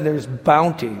sudden, there's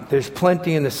bounty. There's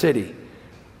plenty in the city.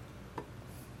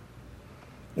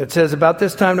 It says, about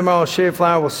this time tomorrow, a shave of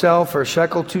flour will sell for a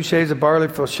shekel, 2 shades of barley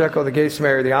for a shekel at the gate of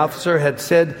Samaria. The officer had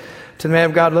said to the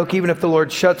man of God, look, even if the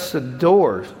Lord shuts the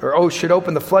doors, or should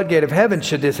open the floodgate of heaven,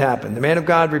 should this happen. The man of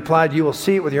God replied, you will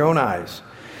see it with your own eyes,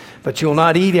 but you will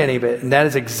not eat any of it. And that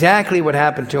is exactly what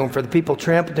happened to him, for the people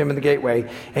trampled him in the gateway,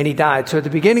 and he died. So at the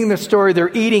beginning of the story,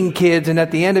 they're eating kids, and at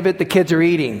the end of it, the kids are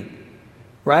eating.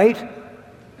 Right?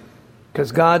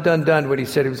 Because God done what he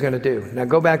said he was going to do. Now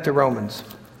go back to Romans.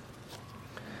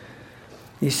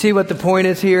 You see what the point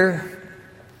is here?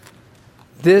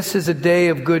 This is a day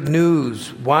of good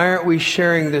news. Why aren't we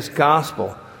sharing this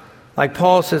gospel? Like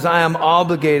Paul says, I am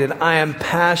obligated, I am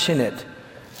passionate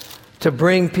to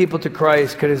bring people to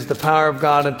Christ because it is the power of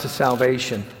God unto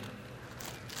salvation.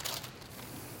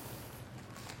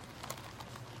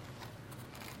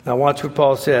 Now watch what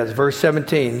Paul says, verse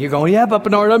 17. You're going, yeah, but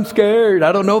Bernard, I'm scared.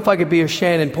 I don't know if I could be a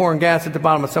Shannon pouring gas at the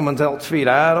bottom of someone else's feet.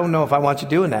 I don't know if I want you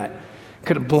doing that.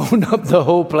 Could have blown up the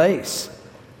whole place.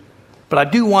 But I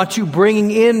do want you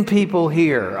bringing in people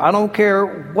here. I don't care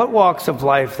what walks of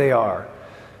life they are.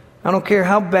 I don't care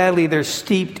how badly they're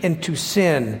steeped into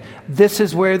sin. This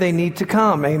is where they need to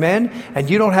come. Amen? And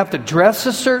you don't have to dress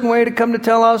a certain way to come to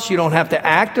tell us. You don't have to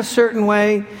act a certain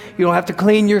way. You don't have to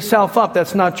clean yourself up.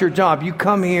 That's not your job. You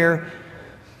come here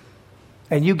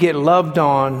and you get loved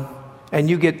on and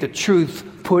you get the truth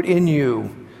put in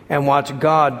you and watch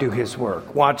God do his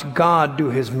work. Watch God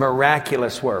do his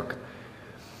miraculous work.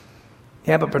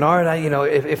 Yeah, but Bernard,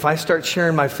 if I start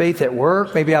sharing my faith at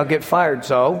work, maybe I'll get fired.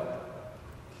 So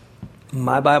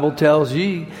my Bible tells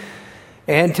you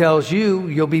and tells you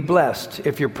you'll be blessed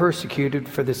if you're persecuted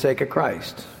for the sake of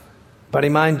Christ. Buddy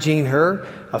of mine, Gene Herr,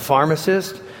 a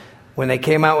pharmacist, when they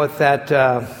came out with that,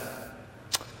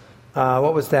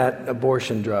 what was that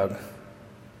abortion drug?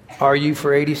 RU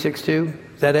for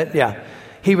 86-2? Is that it? Yeah.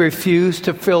 He refused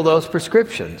to fill those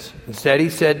prescriptions. Instead, he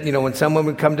said, when someone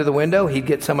would come to the window, he'd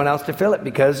get someone else to fill it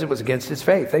because it was against his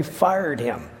faith. They fired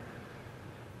him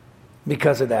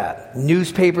because of that.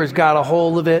 Newspapers got a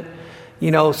hold of it.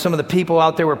 Some of the people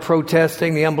out there were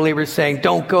protesting, the unbelievers saying,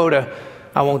 don't go to,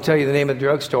 I won't tell you the name of the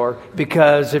drugstore,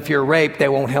 because if you're raped, they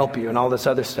won't help you and all this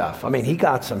other stuff. I mean, he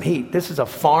got some heat. This is a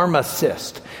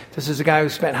pharmacist. This is a guy who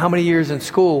spent how many years in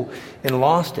school and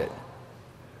lost it.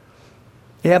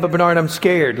 Yeah, but Bernard, I'm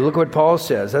scared. Look what Paul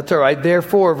says. That's all right.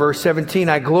 Therefore, verse 17,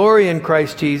 I glory in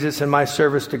Christ Jesus and my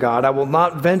service to God. I will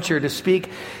not venture to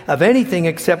speak of anything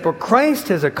except what Christ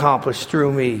has accomplished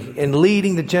through me in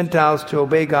leading the Gentiles to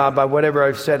obey God by whatever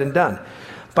I've said and done.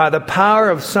 By the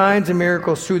power of signs and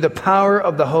miracles through the power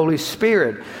of the Holy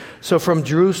Spirit. So from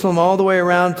Jerusalem all the way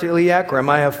around to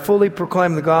Illyricum, I have fully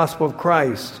proclaimed the gospel of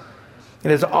Christ. It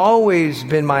has always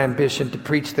been my ambition to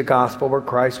preach the gospel where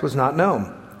Christ was not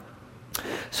known,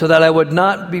 so that I would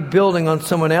not be building on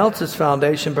someone else's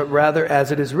foundation, but rather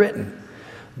as it is written,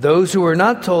 those who are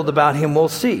not told about him will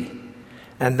see,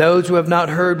 and those who have not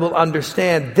heard will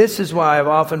understand. This is why I've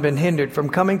often been hindered from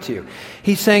coming to you.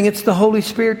 He's saying it's the Holy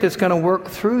Spirit that's going to work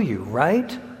through you, right?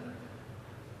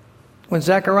 When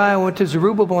Zechariah went to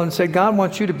Zerubbabel and said, God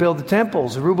wants you to build the temple,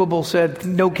 Zerubbabel said,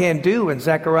 no, can't do. And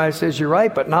Zechariah says, you're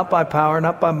right, but not by power,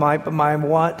 not by might, but by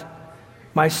what?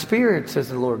 My spirit, says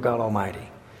the Lord God Almighty.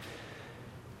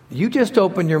 You just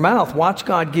open your mouth. Watch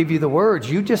God give you the words.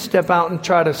 You just step out and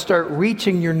try to start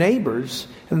reaching your neighbors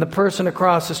and the person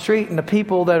across the street and the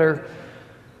people that are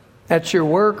at your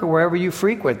work or wherever you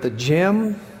frequent, the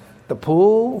gym, the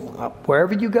pool,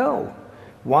 wherever you go.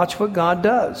 Watch what God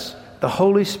does. The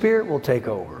Holy Spirit will take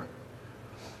over.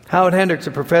 Howard Hendricks,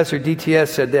 a professor at DTS,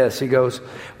 said this. He goes,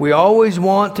 we always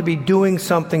want to be doing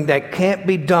something that can't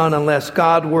be done unless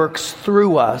God works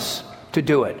through us to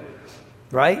do it.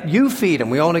 Right? You feed them.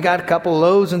 We only got a couple of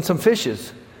loaves and some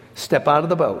fishes. Step out of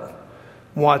the boat.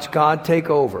 Watch God take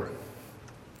over.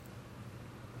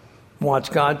 Watch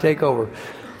God take over.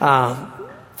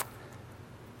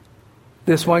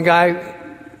 This one guy,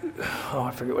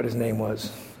 I forget what his name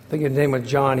was. I think his name was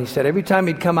John. He said every time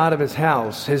he'd come out of his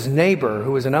house, his neighbor,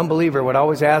 who was an unbeliever, would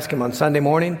always ask him on Sunday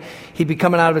morning. He'd be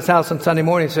coming out of his house on Sunday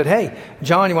morning and said, hey,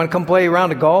 John, you want to come play a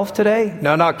round of golf today?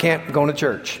 No, I can't. I'm going to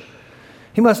church.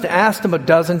 He must have asked him a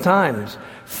dozen times.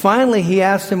 Finally, he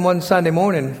asked him one Sunday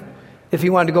morning if he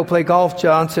wanted to go play golf.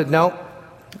 John said, no,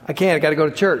 I can't. I got to go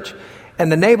to church.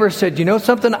 And the neighbor said, you know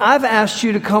something? I've asked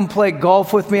you to come play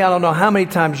golf with me. I don't know how many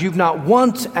times. You've not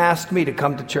once asked me to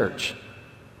come to church.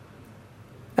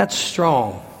 That's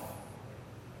strong.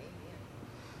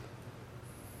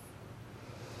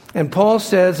 And Paul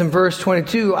says in verse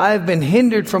 22, I have been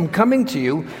hindered from coming to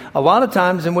you. A lot of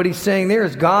times, and what he's saying there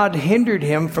is God hindered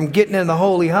him from getting in the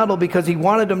holy huddle because he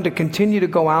wanted him to continue to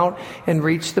go out and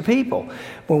reach the people.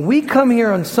 When we come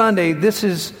here on Sunday, this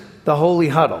is the holy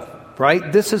huddle,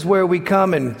 right? This is where we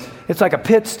come and it's like a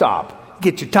pit stop.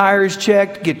 Get your tires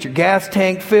checked, get your gas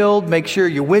tank filled, make sure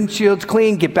your windshield's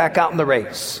clean, get back out in the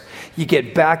race. You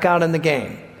get back out in the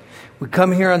game. We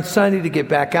come here on Sunday to get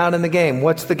back out in the game.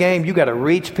 What's the game? You got to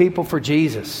reach people for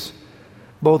Jesus,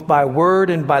 both by word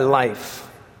and by life.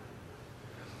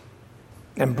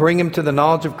 And bring him to the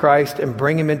knowledge of Christ and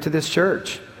bring him into this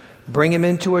church. Bring him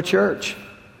into a church.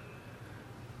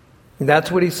 And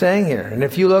that's what he's saying here. And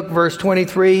if you look, verse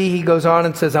 23, he goes on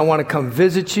and says, I want to come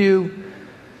visit you.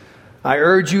 I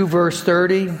urge you, verse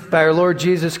 30, by our Lord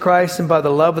Jesus Christ and by the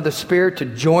love of the Spirit, to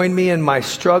join me in my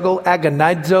struggle,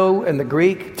 agonizo in the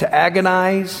Greek, to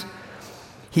agonize.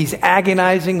 He's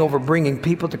agonizing over bringing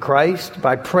people to Christ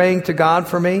by praying to God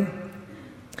for me.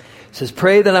 He says,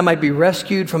 pray that I might be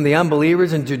rescued from the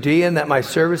unbelievers in Judea and that my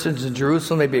services in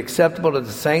Jerusalem may be acceptable to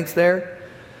the saints there,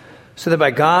 so that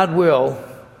by God's will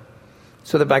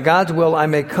I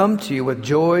may come to you with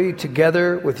joy,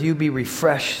 together with you be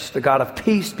refreshed. The God of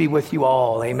peace be with you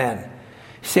all. Amen.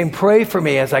 He's saying, pray for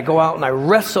me as I go out and I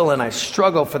wrestle and I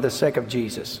struggle for the sake of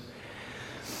Jesus.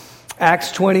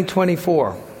 Acts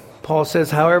 20:24. Paul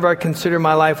says, however, I consider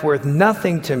my life worth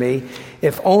nothing to me,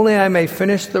 if only I may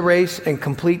finish the race and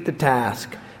complete the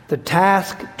task to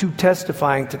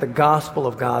testifying to the gospel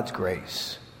of God's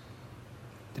grace.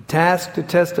 The task to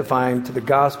testifying to the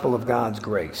gospel of God's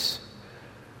grace.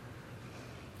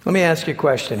 Let me ask you a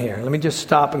question here. Let me just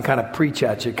stop and kind of preach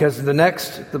at you, because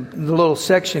the little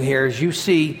section here is you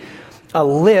see a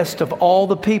list of all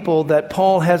the people that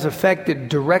Paul has affected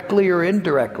directly or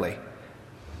indirectly.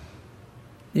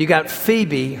 You got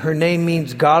Phoebe, her name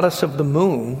means goddess of the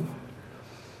moon,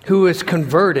 who is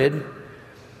converted,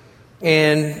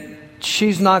 and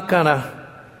she's not going to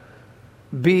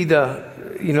be the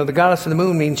goddess of the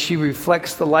moon means she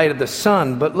reflects the light of the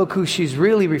sun, but look who she's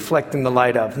really reflecting the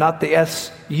light of, not the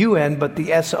S-U-N, but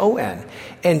the S-O-N.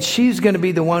 And she's going to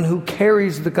be the one who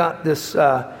carries this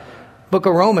book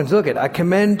of Romans. Look I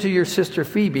commend to your sister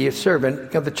Phoebe, a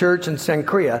servant of the church in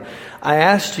Cenchrea. I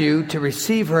asked you to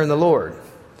receive her in the Lord.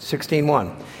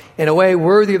 16:1. In a way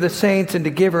worthy of the saints, and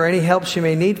to give her any help she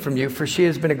may need from you, for she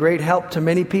has been a great help to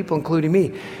many people, including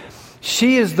me.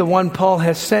 She is the one Paul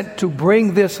has sent to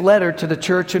bring this letter to the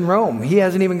church in Rome. He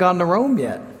hasn't even gone to Rome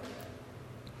yet.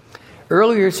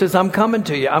 Earlier it says, I'm coming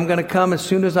to you. I'm going to come as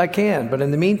soon as I can. But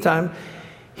in the meantime,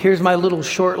 here's my little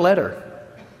short letter.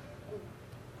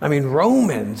 I mean,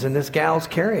 Romans, and this gal's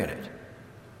carrying it.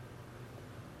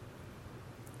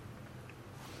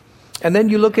 And then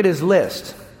you look at his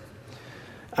list.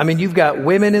 I mean, you've got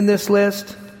women in this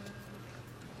list.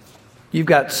 You've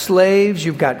got slaves,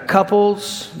 you've got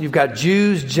couples, you've got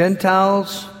Jews,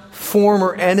 Gentiles,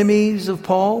 former enemies of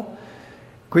Paul.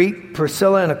 Greet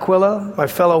Priscilla and Aquila, my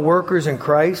fellow workers in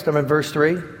Christ. I'm in verse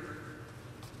 3.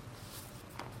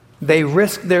 They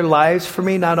risked their lives for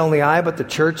me, not only I, but the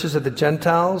churches of the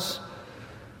Gentiles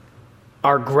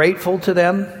are grateful to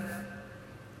them.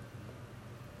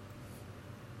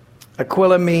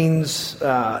 Aquila means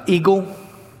eagle.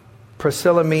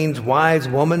 Priscilla means wise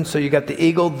woman. So you got the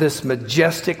eagle, this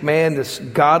majestic man, this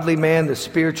godly man, the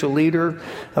spiritual leader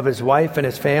of his wife and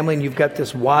his family. And you've got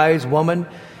this wise woman,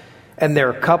 and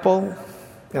they're a couple,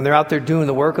 and they're out there doing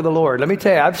the work of the Lord. Let me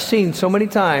tell you, I've seen so many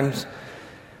times,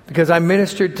 because I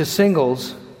ministered to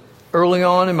singles early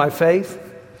on in my faith,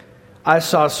 I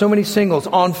saw so many singles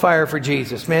on fire for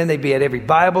Jesus. Man, they'd be at every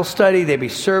Bible study, they'd be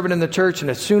serving in the church, and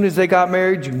as soon as they got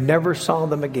married, you never saw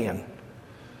them again.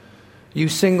 You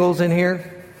singles in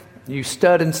here, you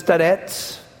stud and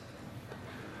studettes.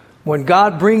 When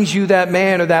God brings you that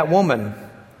man or that woman,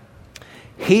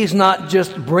 He's not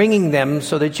just bringing them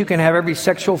so that you can have every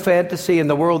sexual fantasy in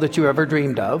the world that you ever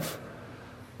dreamed of.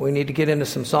 We need to get into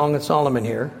some Song of Solomon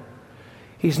here.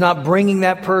 He's not bringing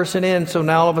that person in so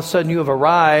now all of a sudden you have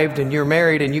arrived and you're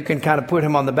married and you can kind of put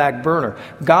him on the back burner.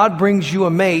 God brings you a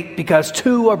mate because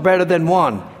two are better than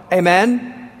one.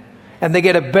 Amen? And they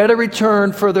get a better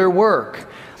return for their work.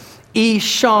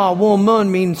 Isha,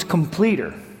 woman, means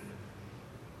completer.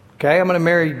 Okay, I'm going to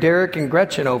marry Derek and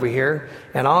Gretchen over here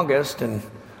in August, and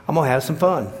I'm going to have some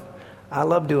fun. I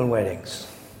love doing weddings.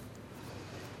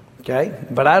 Okay,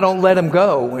 but I don't let him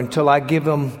go until I give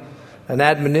him an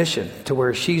admonition to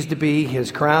where she's to be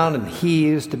his crown and he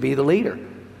is to be the leader.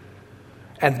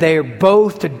 And they're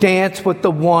both to dance with the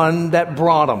one that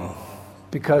brought them,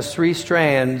 because 3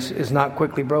 strands is not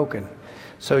quickly broken.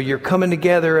 So you're coming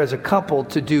together as a couple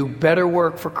to do better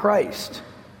work for Christ.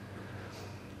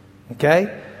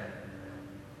 Okay?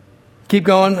 Keep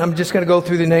going. I'm just going to go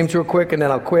through the names real quick and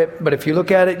then I'll quit. But if you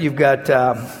look at it, you've got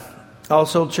All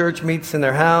Soul Church meets in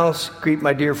their house. Greet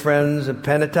my dear friends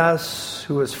Epanetus,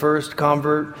 who was first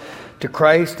convert to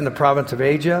Christ in the province of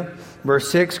Asia.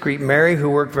 Verse 6, greet Mary, who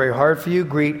worked very hard for you.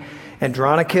 Greet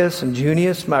Andronicus and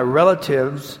Junius, my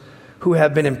relatives, who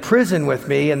have been in prison with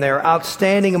me, and they are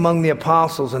outstanding among the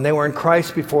apostles, and they were in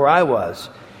Christ before I was.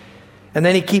 And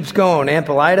then he keeps going,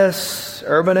 Ampliatus,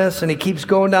 Urbanus, and he keeps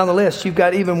going down the list. You've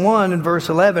got even one in verse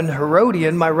 11,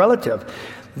 Herodian, my relative.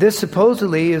 This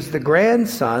supposedly is the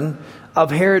grandson of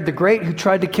Herod the Great, who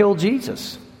tried to kill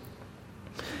Jesus.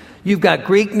 You've got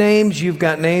Greek names. You've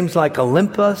got names like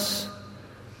Olympus,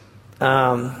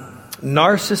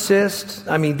 Narcissist.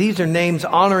 I mean, these are names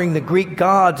honoring the Greek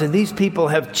gods, and these people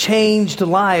have changed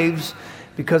lives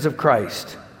because of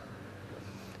Christ.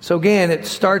 So again, it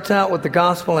starts out with the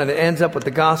gospel and it ends up with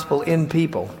the gospel in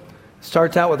people. It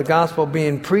starts out with the gospel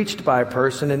being preached by a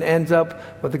person and ends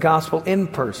up with the gospel in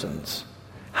persons.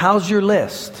 How's your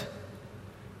list?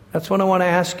 That's what I want to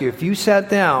ask you. If you sat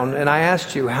down and I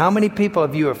asked you, how many people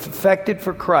have you affected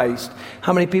for Christ?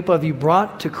 How many people have you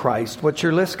brought to Christ? What's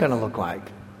your list going to look like?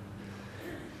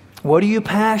 What are you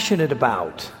passionate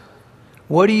about?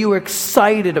 What are you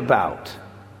excited about?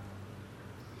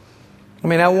 I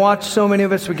mean, I watch so many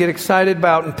of us, we get excited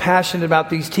about and passionate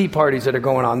about these tea parties that are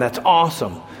going on. That's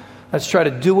awesome. Let's try to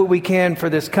do what we can for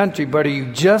this country. But are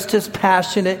you just as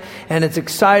passionate and as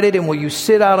excited? And will you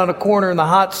sit out on a corner in the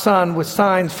hot sun with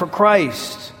signs for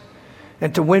Christ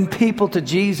and to win people to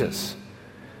Jesus?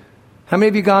 How many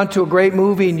of you gone to a great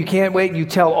movie and you can't wait and you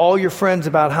tell all your friends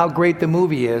about how great the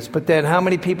movie is, but then how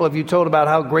many people have you told about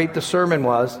how great the sermon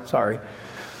was?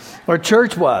 Or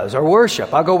church was, or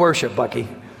worship. I'll go worship, Bucky.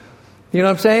 You know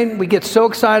what I'm saying? We get so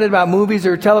excited about movies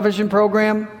or a television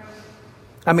program.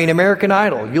 I mean, American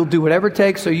Idol. You'll do whatever it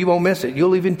takes so you won't miss it.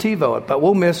 You'll even TiVo it, but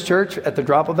we'll miss church at the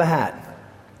drop of a hat.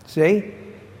 See?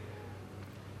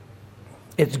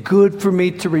 It's good for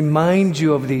me to remind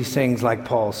you of these things like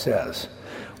Paul says.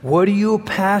 What are you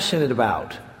passionate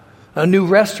about? A new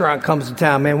restaurant comes to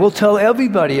town, man. We'll tell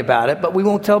everybody about it, but we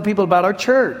won't tell people about our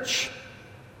church.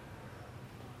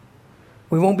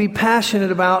 We won't be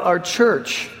passionate about our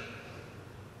church.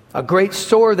 A great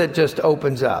store that just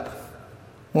opens up.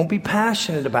 Won't be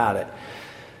passionate about it.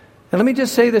 And let me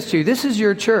just say this to you. This is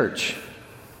your church.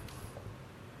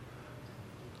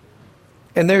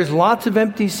 And there's lots of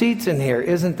empty seats in here,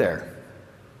 isn't there?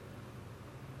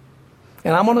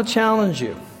 And I'm going to challenge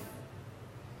you.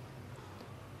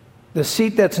 The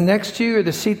seat that's next to you or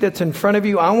the seat that's in front of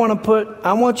you, I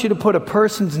want you to put a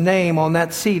person's name on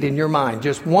that seat in your mind.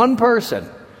 Just one person.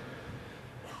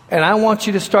 And I want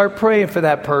you to start praying for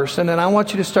that person, and I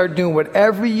want you to start doing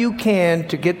whatever you can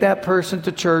to get that person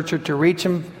to church or to reach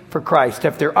them for Christ.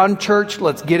 If they're unchurched,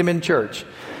 let's get them in church.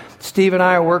 Steve and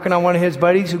I are working on one of his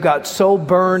buddies who got so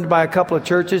burned by a couple of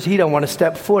churches, he don't want to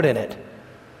step foot in it.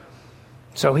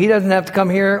 So he doesn't have to come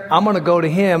here. I'm going to go to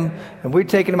him, and we're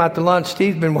taking him out to lunch.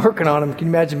 Steve's been working on him. Can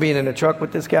you imagine being in a truck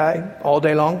with this guy all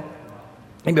day long?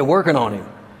 He's been working on him.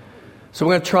 So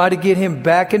we're going to try to get him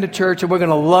back into church, and we're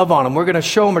going to love on him. We're going to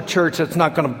show him a church that's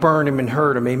not going to burn him and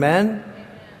hurt him. Amen?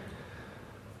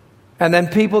 And then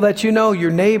people that you know,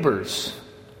 your neighbors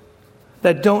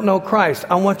that don't know Christ,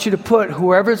 I want you to put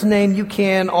whoever's name you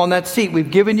can on that seat.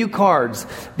 We've given you cards.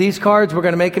 These cards, we're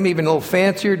going to make them even a little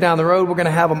fancier down the road. We're going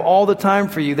to have them all the time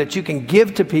for you that you can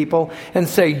give to people and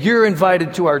say, you're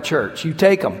invited to our church. You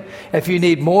take them. If you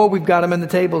need more, we've got them in the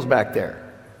tables back there.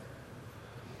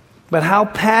 But how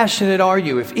passionate are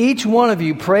you? If each one of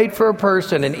you prayed for a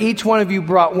person and each one of you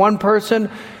brought one person,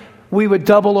 we would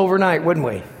double overnight, wouldn't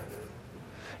we?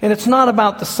 And it's not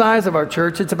about the size of our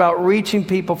church. It's about reaching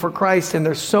people for Christ. And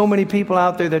there's so many people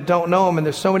out there that don't know Him. And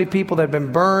there's so many people that have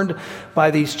been burned by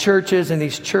these churches and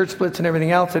these church splits and everything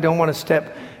else. They don't want to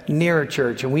step near a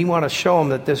church. And we want to show them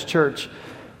that this church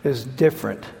is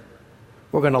different.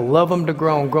 We're going to love them to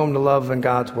grow and grow them to love in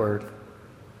God's Word.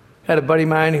 I had a buddy of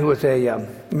mine who was a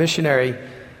missionary.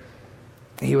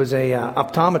 He was a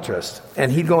optometrist.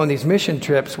 And he'd go on these mission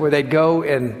trips where they'd go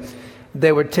and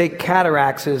they would take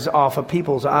cataracts off of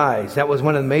people's eyes. That was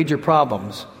one of the major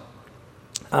problems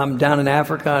down in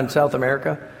Africa and South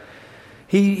America.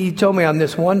 He told me on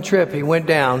this one trip he went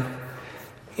down,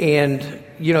 and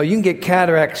you can get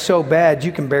cataracts so bad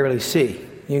you can barely see.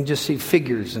 You can just see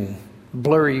figures and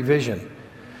blurry vision.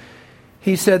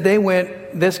 He said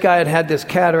this guy had had this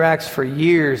cataracts for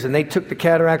years, and they took the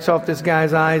cataracts off this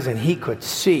guy's eyes, and he could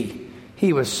see.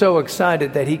 He was so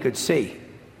excited that he could see.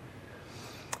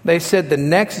 They said the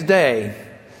next day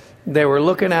they were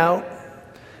looking out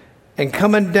and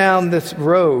coming down this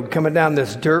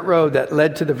dirt road that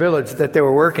led to the village that they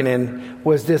were working in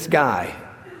was this guy.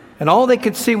 And all they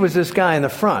could see was this guy in the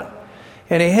front.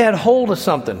 And he had hold of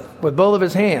something with both of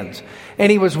his hands.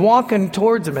 And he was walking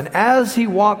towards them. And as he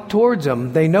walked towards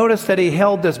them, they noticed that he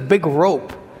held this big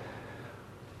rope.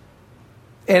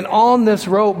 And on this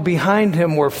rope behind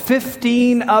him were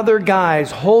 15 other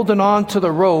guys holding on to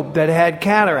the rope that had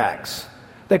cataracts,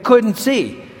 that couldn't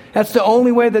see. That's the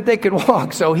only way that they could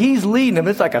walk. So he's leading them.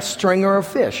 It's like a stringer of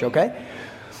fish, okay?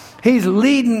 He's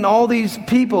leading all these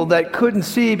people that couldn't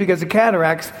see because of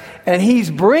cataracts, and he's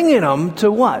bringing them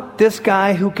to what? This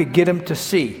guy who could get them to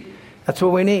see. That's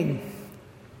what we need.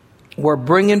 We're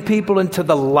bringing people into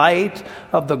the light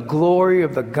of the glory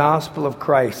of the gospel of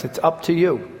Christ. It's up to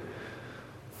you.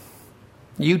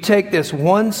 You take this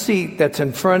one seat that's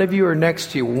in front of you or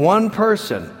next to you, one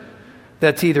person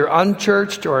that's either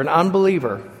unchurched or an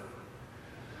unbeliever,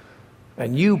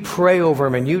 and you pray over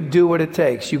them and you do what it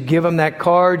takes. You give them that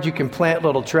card. You can plant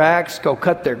little tracts, go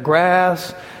cut their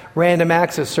grass, random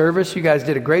acts of service. You guys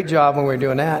did a great job when we were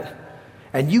doing that.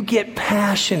 And you get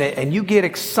passionate and you get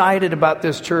excited about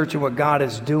this church and what God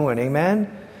is doing.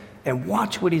 Amen? And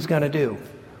watch what He's going to do.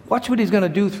 Watch what He's going to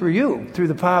do through you, through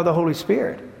the power of the Holy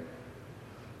Spirit.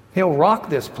 He'll rock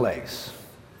this place.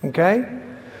 Okay?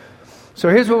 So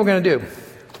here's what we're going to do.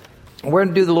 We're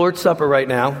going to do the Lord's Supper right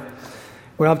now.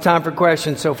 We don't have time for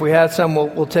questions, so if we have some,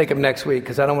 we'll take them next week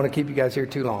because I don't want to keep you guys here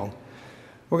too long.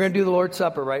 We're going to do the Lord's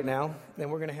Supper right now, and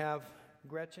we're going to have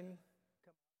Gretchen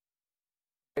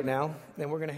right now, and we're going to